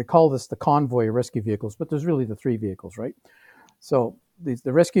they call this the convoy rescue vehicles, but there's really the 3 vehicles, right? So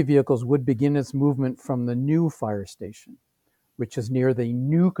the rescue vehicles would begin its movement from the new fire station, which is near the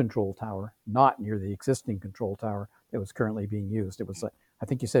new control tower, not near the existing control tower that was currently being used. It was, I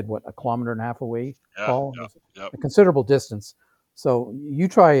think you said, what, 1.5 kilometers away, Paul? Yeah. A considerable distance. So you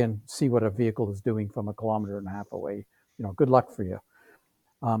try and see what a vehicle is doing from 1.5 kilometers away. Good luck for you.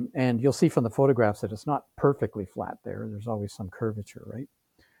 And you'll see from the photographs that it's not perfectly flat there. There's always some curvature, right?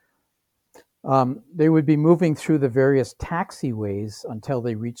 They would be moving through the various taxiways until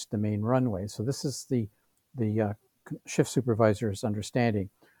they reached the main runway. So this is the shift supervisor's understanding.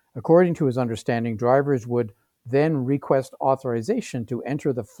 According to his understanding, drivers would then request authorization to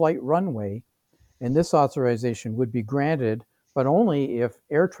enter the flight runway, and this authorization would be granted but only if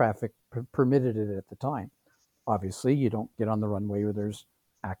air traffic permitted it at the time. Obviously, you don't get on the runway where there's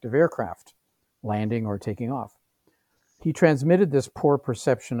active aircraft landing or taking off. He transmitted this poor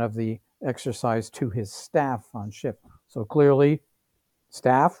perception of the exercise to his staff on ship. So clearly,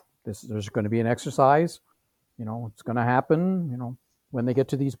 staff, there's going to be an exercise. It's going to happen. When they get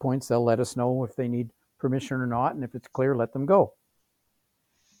to these points, they'll let us know if they need permission or not, and if it's clear, let them go.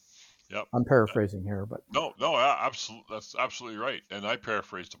 Yep. I'm paraphrasing here, but no, absolutely, that's absolutely right. And I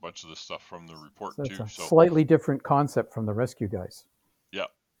paraphrased a bunch of this stuff from the report that's too. a So slightly different concept from the rescue guys. yeah,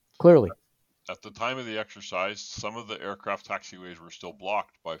 Clearly. at the time of the exercise, some of the aircraft taxiways were still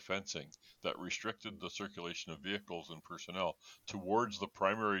blocked by fencing that restricted the circulation of vehicles and personnel towards the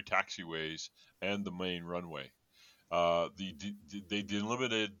primary taxiways and the main runway. They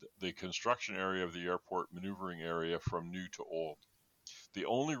delimited the construction area of the airport maneuvering area from new to old. The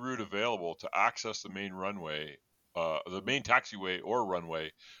only route available to access the main runway, the main taxiway or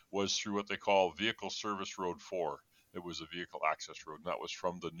runway, was through what they call Vehicle Service Road 4. It was a vehicle access road, and that was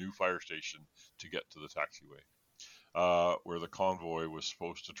from the new fire station to get to the taxiway, where the convoy was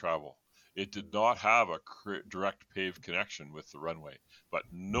supposed to travel. It did not have a direct paved connection with the runway, but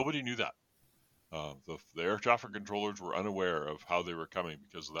nobody knew that. The air traffic controllers were unaware of how they were coming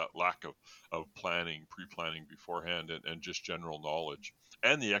because of that lack of planning, pre-planning beforehand, and just general knowledge.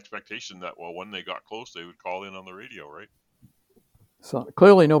 And the expectation that, well, when they got close, they would call in on the radio, right? So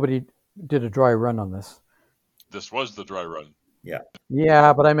clearly nobody did a dry run on this. This was the dry run.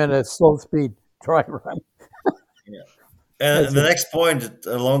 Yeah, but I meant a slow speed dry run. And the next point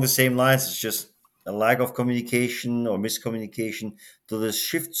along the same lines is just a lack of communication or miscommunication. So the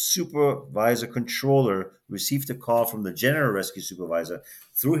shift supervisor controller received a call from the general rescue supervisor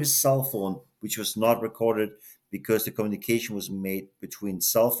through his cell phone, which was not recorded because the communication was made between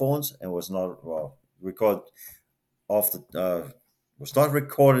cell phones and was not recorded was not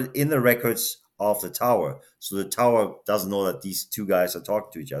recorded in the records of the tower. So the tower doesn't know that these two guys are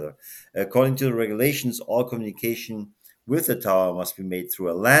talking to each other. According to the regulations, all communication with the tower must be made through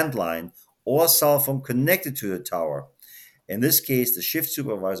a landline or cell phone connected to the tower. In this case, the shift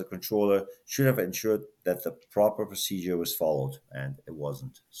supervisor controller should have ensured that the proper procedure was followed, and it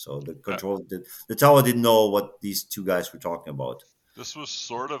wasn't. So the tower didn't know what these two guys were talking about. This was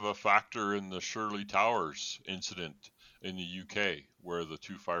sort of a factor in the Shirley Towers incident in the UK, where the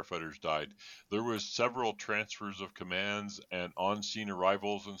two firefighters died. There was several transfers of commands and on-scene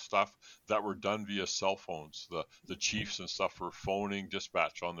arrivals and stuff that were done via cell phones. The chiefs and stuff were phoning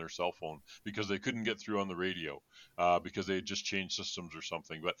dispatch on their cell phone because they couldn't get through on the radio because they had just changed systems or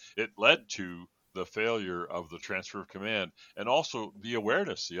something. But it led to the failure of the transfer of command and also the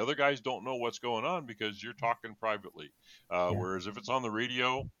awareness. The other guys don't know what's going on because you're talking privately. Whereas if it's on the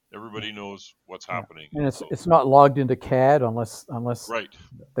radio, everybody knows what's happening. And it's not logged into CAD unless right.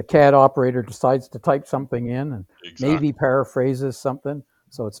 the CAD operator decides to type something in and maybe paraphrases something.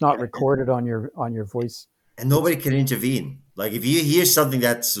 So it's not recorded on your voice. And nobody can intervene. Like if you hear something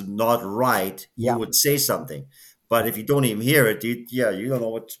that's not right, you would say something. But if you don't even hear it, you don't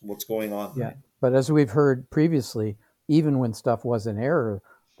know what's going on. Yeah. But as we've heard previously, even when stuff was in error,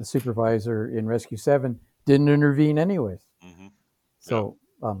 the supervisor in Rescue 7 didn't intervene anyways. Mm-hmm. So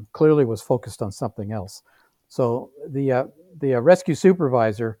clearly was focused on something else. So the rescue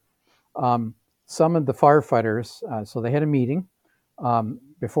supervisor summoned the firefighters. So they had a meeting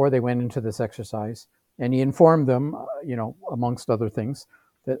before they went into this exercise, and he informed them, amongst other things,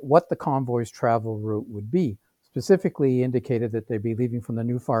 that what the convoy's travel route would be. Specifically indicated that they'd be leaving from the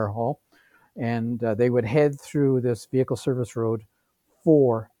new fire hall, and they would head through this vehicle service road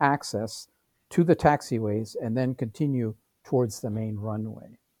for access to the taxiways and then continue towards the main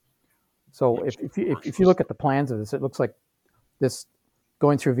runway. So if you look at the plans of this, it looks like this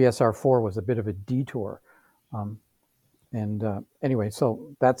going through VSR 4 was a bit of a detour. Anyway,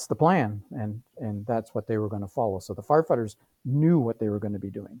 so that's the plan, and that's what they were going to follow. So the firefighters knew what they were going to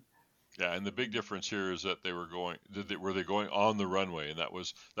be doing. Yeah, and the big difference here is that were they going on the runway, and that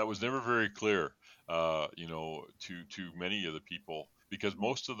was never very clear, to many of the people, because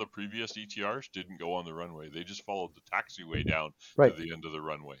most of the previous ETRs didn't go on the runway; they just followed the taxiway down to the end of the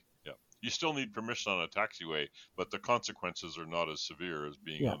runway. Yeah, you still need permission on a taxiway, but the consequences are not as severe as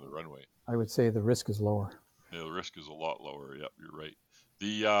being on the runway. I would say the risk is lower. Yeah, the risk is a lot lower. Yep, you're right.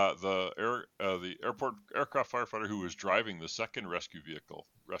 The airport aircraft firefighter who was driving the second rescue vehicle,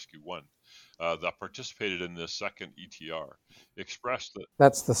 Rescue 1, that participated in this second ETR, expressed that...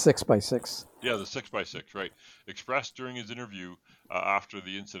 That's the 6x6. Yeah, the 6x6, right. Expressed during his interview after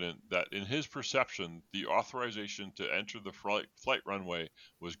the incident that in his perception, the authorization to enter the flight runway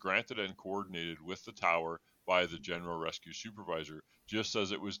was granted and coordinated with the tower by the General Rescue Supervisor, just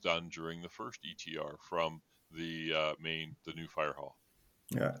as it was done during the first ETR from the new fire hall.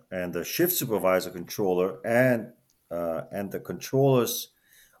 Yeah, and the shift supervisor controller and the controllers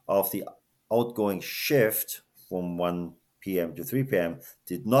of the outgoing shift from 1 p.m. to 3 p.m.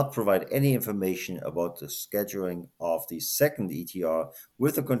 did not provide any information about the scheduling of the second ETR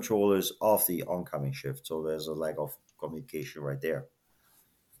with the controllers of the oncoming shift. So there's a lack of communication right there.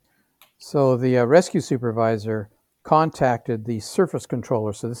 So the rescue supervisor contacted the surface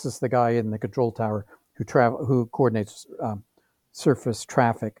controller. So this is the guy in the control tower who coordinates surface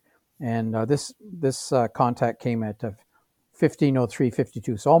traffic. And this contact came at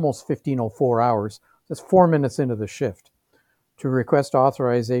 15:03:52, so almost 15:04 hours. That's 4 minutes into the shift, to request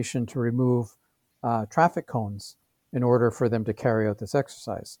authorization to remove traffic cones in order for them to carry out this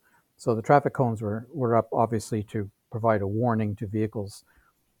exercise. So the traffic cones were up, obviously, to provide a warning to vehicles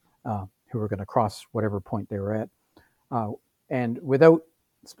who were going to cross whatever point they were at. And without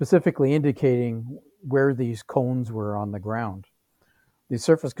specifically indicating where these cones were on the ground, the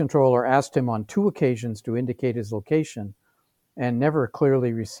surface controller asked him on 2 occasions to indicate his location and never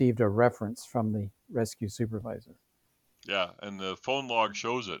clearly received a reference from the rescue supervisor. Yeah, and the phone log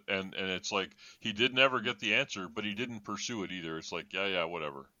shows it, and it's like he did never get the answer, but he didn't pursue it either. It's like, yeah,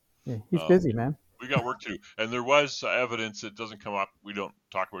 whatever. Yeah, he's busy, man. We got work to do. And there was evidence, it doesn't come up, we don't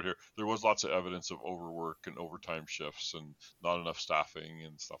talk about it here. There was lots of evidence of overwork and overtime shifts and not enough staffing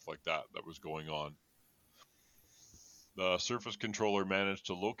and stuff like that was going on. The surface controller managed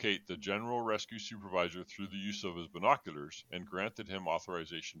to locate the General Rescue Supervisor through the use of his binoculars and granted him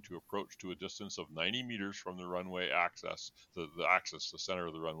authorization to approach to a distance of 90 meters from the runway access, the center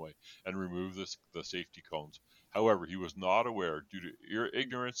of the runway, and remove the safety cones. However, he was not aware, due to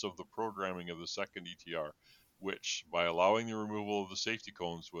ignorance of the programming of the second ETR, which, by allowing the removal of the safety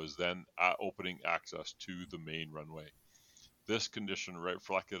cones, was then opening access to the main runway. This condition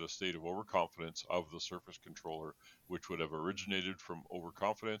reflected a state of overconfidence of the surface controller, which would have originated from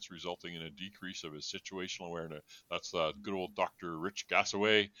overconfidence, resulting in a decrease of his situational awareness. That's the good old Dr. Rich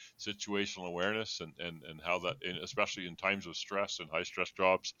Gassaway, situational awareness, and how that, especially in times of stress and high stress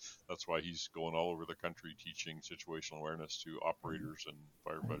jobs, that's why he's going all over the country teaching situational awareness to operators and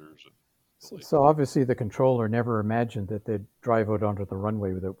firefighters. And so obviously the controller never imagined that they'd drive out onto the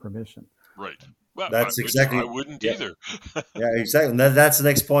runway without permission. Right. Well, That's exactly. I wouldn't either. Yeah, exactly. And that's the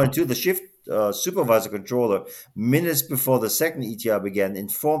next point too. The shift supervisor controller, minutes before the second ETR began,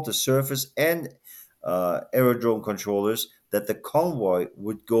 informed the surface and aerodrome controllers that the convoy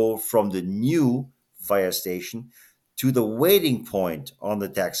would go from the new fire station to the waiting point on the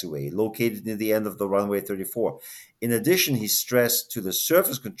taxiway, located near the end of the runway 34. In addition, he stressed to the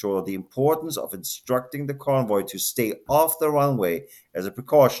surface controller the importance of instructing the convoy to stay off the runway as a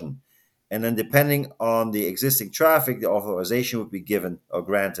precaution. And then, depending on the existing traffic, the authorization would be given or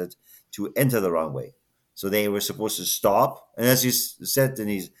granted to enter the runway. So they were supposed to stop. And as you said,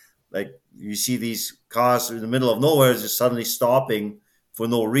 Denise, like you see these cars in the middle of nowhere just suddenly stopping for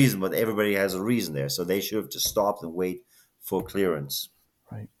no reason, but everybody has a reason there. So they should have just stopped and wait for clearance.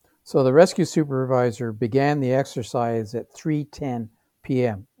 Right. So the rescue supervisor began the exercise at 3:10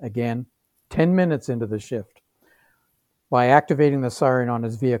 p.m. Again, 10 minutes into the shift, by activating the siren on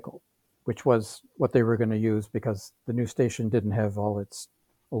his vehicle, which was what they were going to use because the new station didn't have all its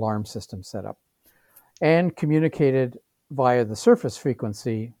alarm system set up, and communicated via the surface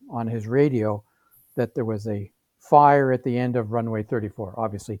frequency on his radio that there was a fire at the end of runway 34,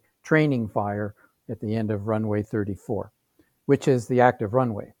 obviously training fire at the end of runway 34, which is the active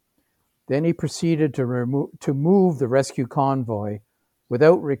runway. Then he proceeded to move the rescue convoy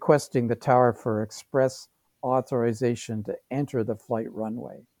without requesting the tower for express authorization to enter the flight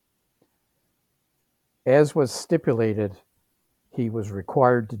runway. As was stipulated, he was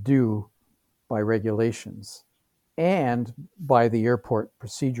required to do by regulations and by the airport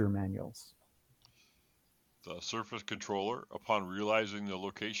procedure manuals. The surface controller, upon realizing the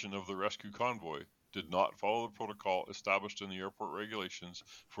location of the rescue convoy, did not follow the protocol established in the airport regulations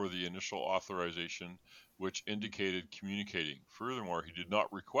for the initial authorization, which indicated communicating. Furthermore, he did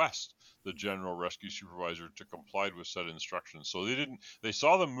not request the General Rescue Supervisor to comply with said instructions. So they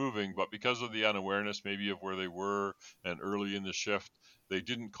saw them moving, but because of the unawareness maybe of where they were and early in the shift, they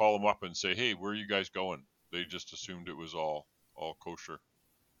didn't call them up and say, hey, where are you guys going? They just assumed it was all kosher.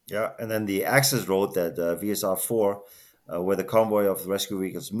 Yeah, and then the access road that VSR 4, where the convoy of rescue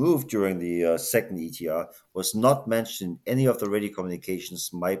vehicles moved during the second ETR, was not mentioned in any of the radio communications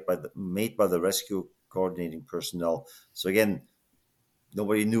made by the rescue coordinating personnel. So again,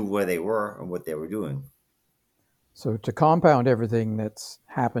 nobody knew where they were and what they were doing. So to compound everything that's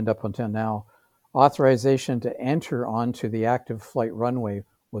happened up until now, Authorization to enter onto the active flight runway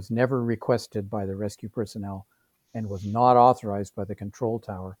was never requested by the rescue personnel and was not authorized by the control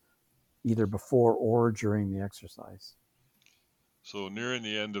tower, either before or during the exercise. So nearing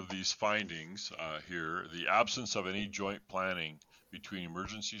the end of these findings here, the absence of any joint planning between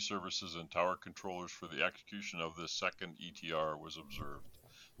emergency services and tower controllers for the execution of this second ETR was observed.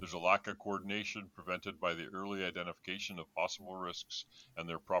 There's a lack of coordination prevented by the early identification of possible risks and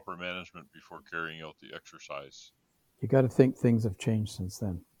their proper management before carrying out the exercise. You got to think things have changed since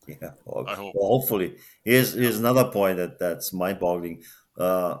then. Yeah, well, I hope. hopefully. Here's another point that's mind-boggling.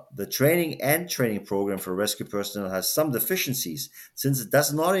 The training program for rescue personnel has some deficiencies since it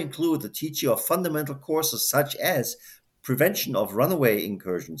does not include the teaching of fundamental courses such as prevention of runaway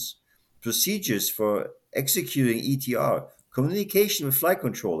incursions, procedures for executing ETR, communication with flight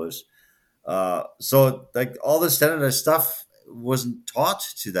controllers. So like all the standardized stuff wasn't taught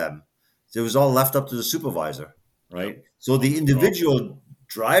to them. It was all left up to the supervisor, right? Yep. So the individual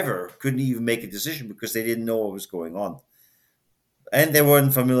driver couldn't even make a decision because they didn't know what was going on, and they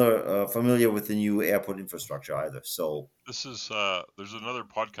weren't familiar with the new airport infrastructure either. So This is there's another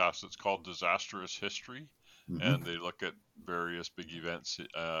podcast that's called Disastrous History, and they look at various big events.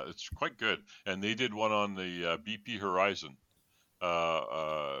 It's quite good, and they did one on the BP Horizon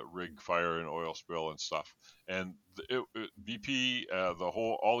rig fire and oil spill and stuff. And BP,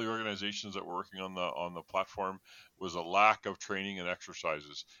 all the organizations that were working on the platform was a lack of training and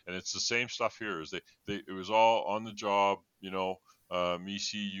exercises. And it's the same stuff here. It was all on the job, me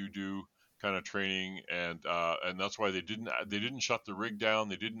see you do kind of training, and that's why they didn't shut the rig down.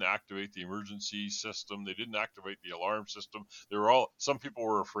 They didn't activate the emergency system. They didn't activate the alarm system. Some people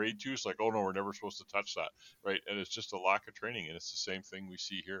were afraid to. It's like, oh no, we're never supposed to touch that, right? And it's just a lack of training, and it's the same thing we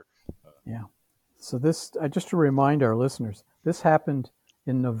see here. Yeah. So this, just to remind our listeners, this happened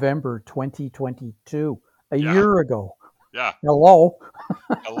in November 2022, a year ago. Yeah. Hello.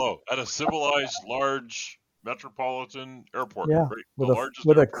 At a civilized, large metropolitan airport, Yeah, right?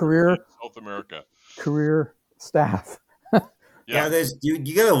 with a career in South America, career staff. Yeah, there's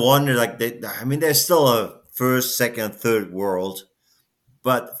you gotta wonder, like there's still a first, second, third world,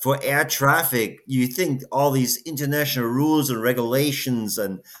 but for air traffic, you think all these international rules and regulations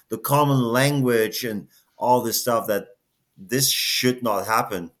and the common language and all this stuff that this should not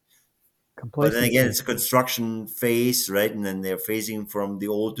happen. But then again, it's a construction phase, right? And then they're phasing from the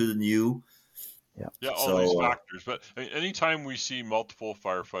old to the new. Yeah, all these factors. But anytime we see multiple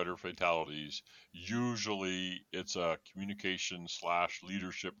firefighter fatalities, usually it's a communication /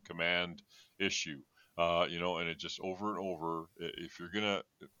 leadership command issue. And it just over and over. If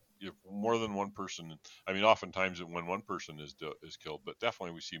more than one person, oftentimes when one person is killed, but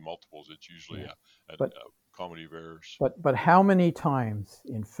definitely we see multiples. It's usually a comedy of errors. But how many times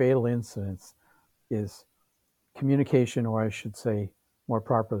in fatal incidents is communication, or I should say more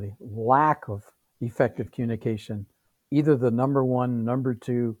properly, lack of effective communication, either the number one, number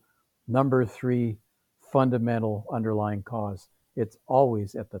two, number three fundamental underlying cause? It's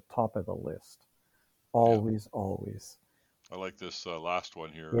always at the top of the list. Always. I like this last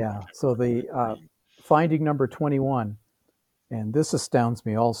one here. Yeah. So the finding number 21, and this astounds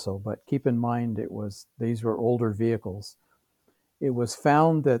me also, but keep in mind these were older vehicles. It was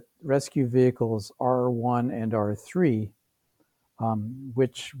found that rescue vehicles R1 and R3,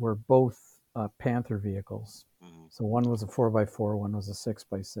 which were both Panther vehicles. Mm-hmm. So one was a 4x4, one was a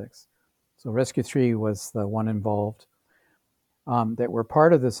 6x6. So Rescue 3 was the one involved. That were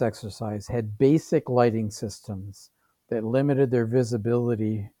part of this exercise had basic lighting systems that limited their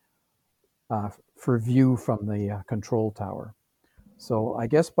visibility for view from the control tower. So I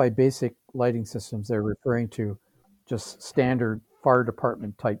guess by basic lighting systems, they're referring to just standard fire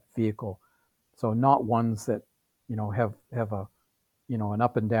department type vehicle. So not ones that, have a, an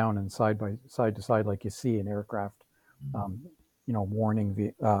up and down and side to side like you see in aircraft,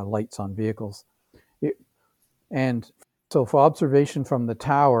 warning lights on vehicles. And so for observation from the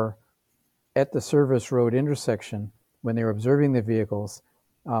tower at the service road intersection, when they were observing the vehicles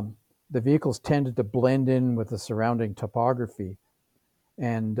tended to blend in with the surrounding topography.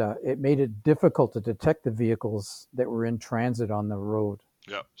 And it made it difficult to detect the vehicles that were in transit on the road.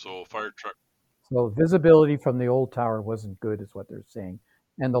 Yeah, so fire truck. So visibility from the old tower wasn't good, is what they're saying.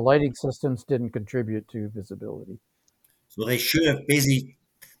 And the lighting systems didn't contribute to visibility. So they should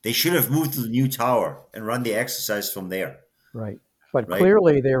have moved to the new tower and run the exercise from there. Right. But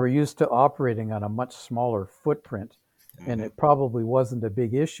clearly they were used to operating on a much smaller footprint, and it probably wasn't a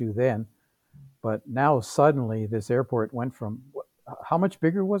big issue then. But now suddenly this airport went from, how much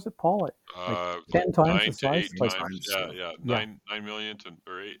bigger was it, Paul? Like 10 times the size? 9 to 8 times. Yeah. 9 million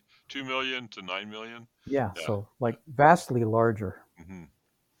to 2 million to 9 million. Yeah, Yeah. so like vastly larger. Hmm.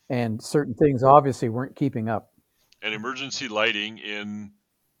 And certain things obviously weren't keeping up. And emergency lighting in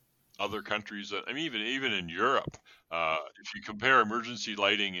other countries, I mean, even in Europe, if you compare emergency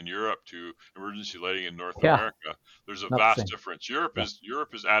lighting in Europe to emergency lighting in North Yeah, America, there's a not the vast same. difference. Europe Yeah.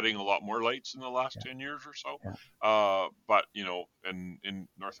 is adding a lot more lights in the last Yeah. 10 years or so. Yeah. But and in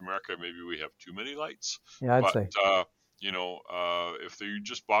North America, maybe we have too many lights. Yeah, I'd But say. if you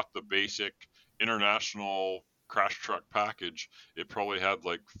just bought the basic international crash truck package, it probably had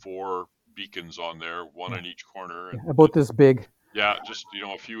like 4 beacons on there, one Yeah. in each corner, Yeah, and about this big. yeah, just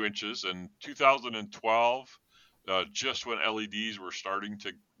a few inches. And 2012, just when LEDs were starting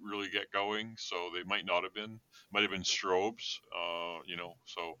to really get going, so they might have been strobes.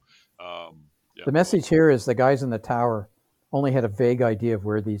 So yeah. The message here is the guys in the tower only had a vague idea of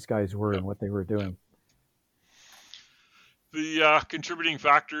where these guys were and what they were doing. The contributing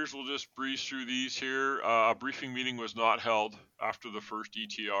factors, we'll just breeze through these here. A briefing meeting was not held after the first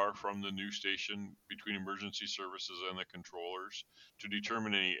ETR from the new station between emergency services and the controllers to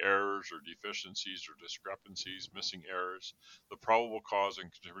determine any errors or deficiencies or discrepancies, missing errors, the probable cause and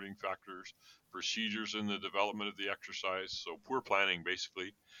contributing factors, procedures in the development of the exercise. So poor planning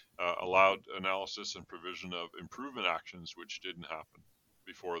basically allowed analysis and provision of improvement actions, which didn't happen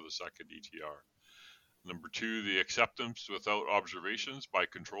before the second ETR. Number 2, the acceptance without observations by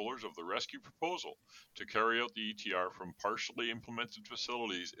controllers of the rescue proposal to carry out the ETR from partially implemented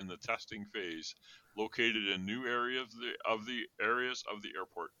facilities in the testing phase located in new areas of the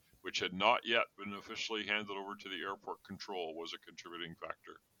airport, which had not yet been officially handed over to the airport control, was a contributing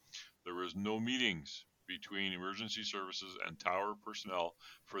factor. There was no meetings between emergency services and tower personnel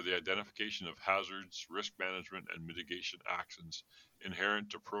for the identification of hazards, risk management, and mitigation actions inherent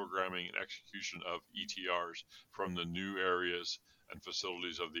to programming and execution of ETRs from the new areas and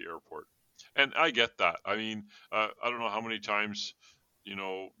facilities of the airport. And I get that. I mean, I don't know how many times,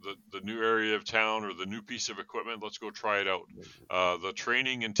 the new area of town or the new piece of equipment, let's go try it out. The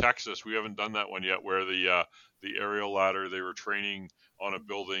training in Texas, we haven't done that one yet, where the aerial ladder, they were training on a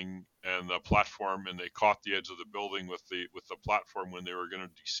building and the platform, and they caught the edge of the building with the platform when they were going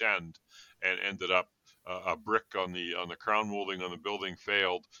to descend, and ended up a brick on the crown molding on the building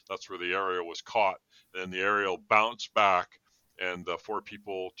failed. That's where the aerial was caught. Then the aerial bounced back, and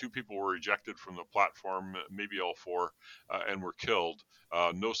 2 people were ejected from the platform, maybe all 4, and were killed.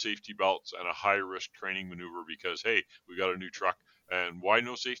 No safety belts and a high risk training maneuver because, hey, we got a new truck. And why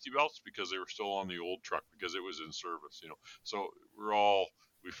no safety belts? Because they were still on the old truck because it was in service. So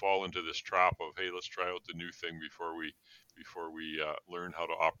we fall into this trap of, hey, let's try out the new thing before we learn how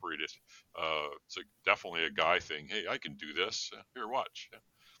to operate it. It's definitely a guy thing. Hey, I can do this. Here, watch.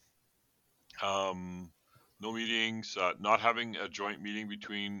 No meetings. Not having a joint meeting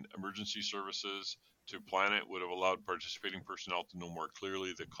between emergency services to plan it would have allowed participating personnel to know more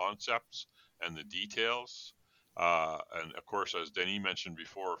clearly the concepts and the details. And of course, as Denny mentioned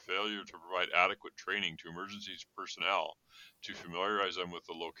before, failure to provide adequate training to emergency personnel to familiarize them with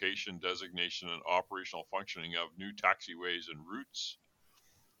the location, designation, and operational functioning of new taxiways and routes.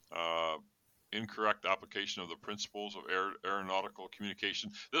 Incorrect application of the principles of aeronautical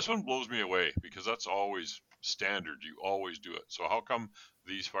communication. This one blows me away because that's always standard. You always do it. So how come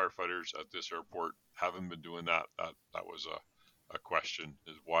these firefighters at this airport haven't been doing that? That was a question,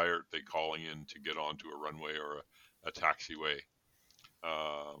 is why aren't they calling in to get onto a runway or a taxiway?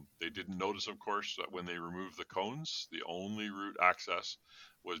 They didn't notice, of course, that when they removed the cones, the only route access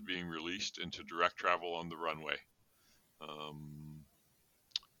was being released into direct travel on the runway.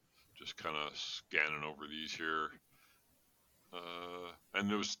 Just kind of scanning over these here.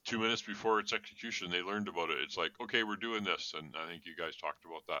 And it was 2 minutes before its execution, they learned about it. It's like, okay, we're doing this. And I think you guys talked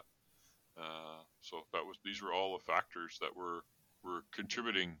about that. So these were all the factors that were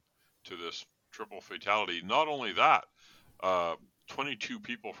contributing to this triple fatality. Not only that, 22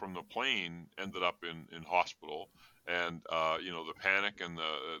 people from the plane ended up in hospital, and the panic and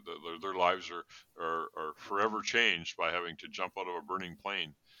their lives are forever changed by having to jump out of a burning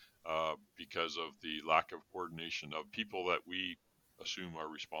plane because of the lack of coordination of people that we assume are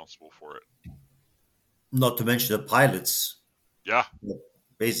responsible for it. Not to mention the pilots. Yeah.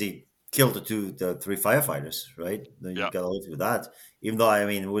 Basically killed the 3 firefighters, right? Then you got to live with that. Even though, I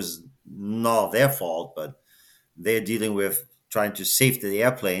mean, it was not their fault, but they're dealing with trying to save the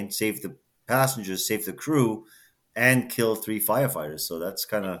airplane, save the passengers, save the crew, and kill 3 firefighters. So that's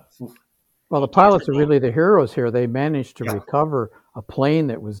kind of... Well, the pilots are really the heroes here. They managed to recover a plane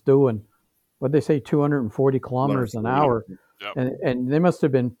that was doing, what'd they say, 240 kilometers an hour. Yep. And they must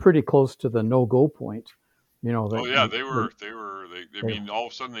have been pretty close to the no-go point. They were I mean, all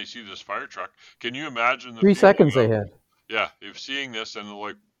of a sudden they see this fire truck. Can you imagine the 3 feeling seconds of, they had. yeah, if seeing this and they're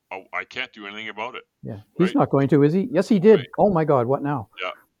like, oh, I can't do anything about it. Yeah, he's Right. not going to, is he? Yes, he did. Right. Oh my God, what now?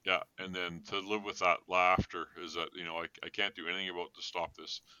 Yeah, yeah, and then to live with that laughter is that I can't do anything about to stop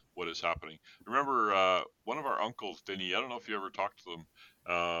this. What is happening? Remember one of our uncles, Denny. I don't know if you ever talked to them.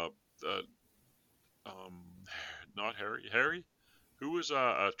 Uh, uh, um, not Harry. Harry, who was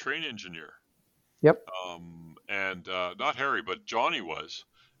a train engineer. Yep. And not Harry, but Johnny was,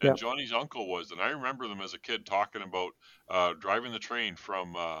 and Yep. Johnny's uncle was, and I remember them as a kid talking about driving the train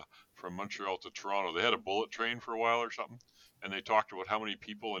from Montreal to Toronto. They had a bullet train for a while or something, and they talked about how many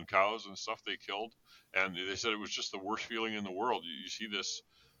people and cows and stuff they killed, and they said it was just the worst feeling in the world. You see this,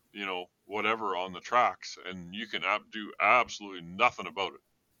 whatever on the tracks, and you can do absolutely nothing about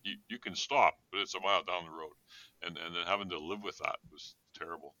it. You can stop, but it's a mile down the road, and then having to live with that was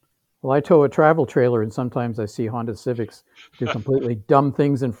terrible. Well, I tow a travel trailer, and sometimes I see Honda Civics do completely dumb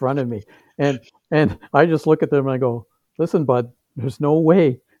things in front of me, and I just look at them and I go, "Listen, bud, there's no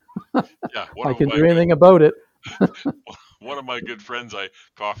way Yeah, I can do anything about it." one of my good friends I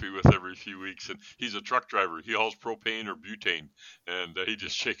coffee with every few weeks, and he's a truck driver. He hauls propane or butane, and he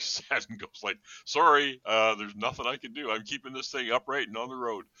just shakes his head and goes like, "Sorry, there's nothing I can do. I'm keeping this thing upright and on the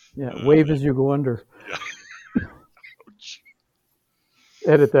road." Yeah, wave as you go under. Yeah. Ouch.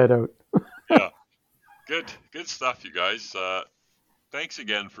 Edit that out. Yeah. Good stuff, you guys. Thanks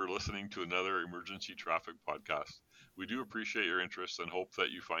again for listening to another emergency traffic podcast. We do appreciate your interest and hope that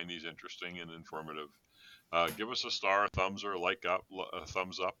you find these interesting and informative. Give us a star, a thumbs, or a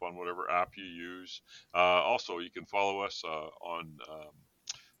thumbs up on whatever app you use. Also, you can follow us on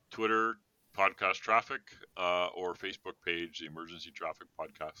Twitter, Podcast Traffic, or Facebook page, the Emergency Traffic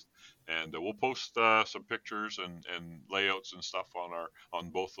Podcast, and we'll post some pictures and layouts and stuff on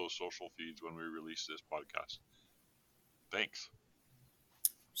both those social feeds when we release this podcast. Thanks.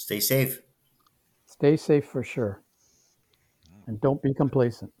 Stay safe. Stay safe for sure, and don't be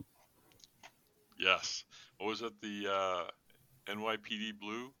complacent. Yes. What was it? The NYPD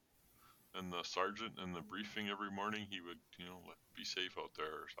Blue and the sergeant in the briefing every morning, he would, be safe out there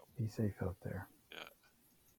or something. Be safe out there.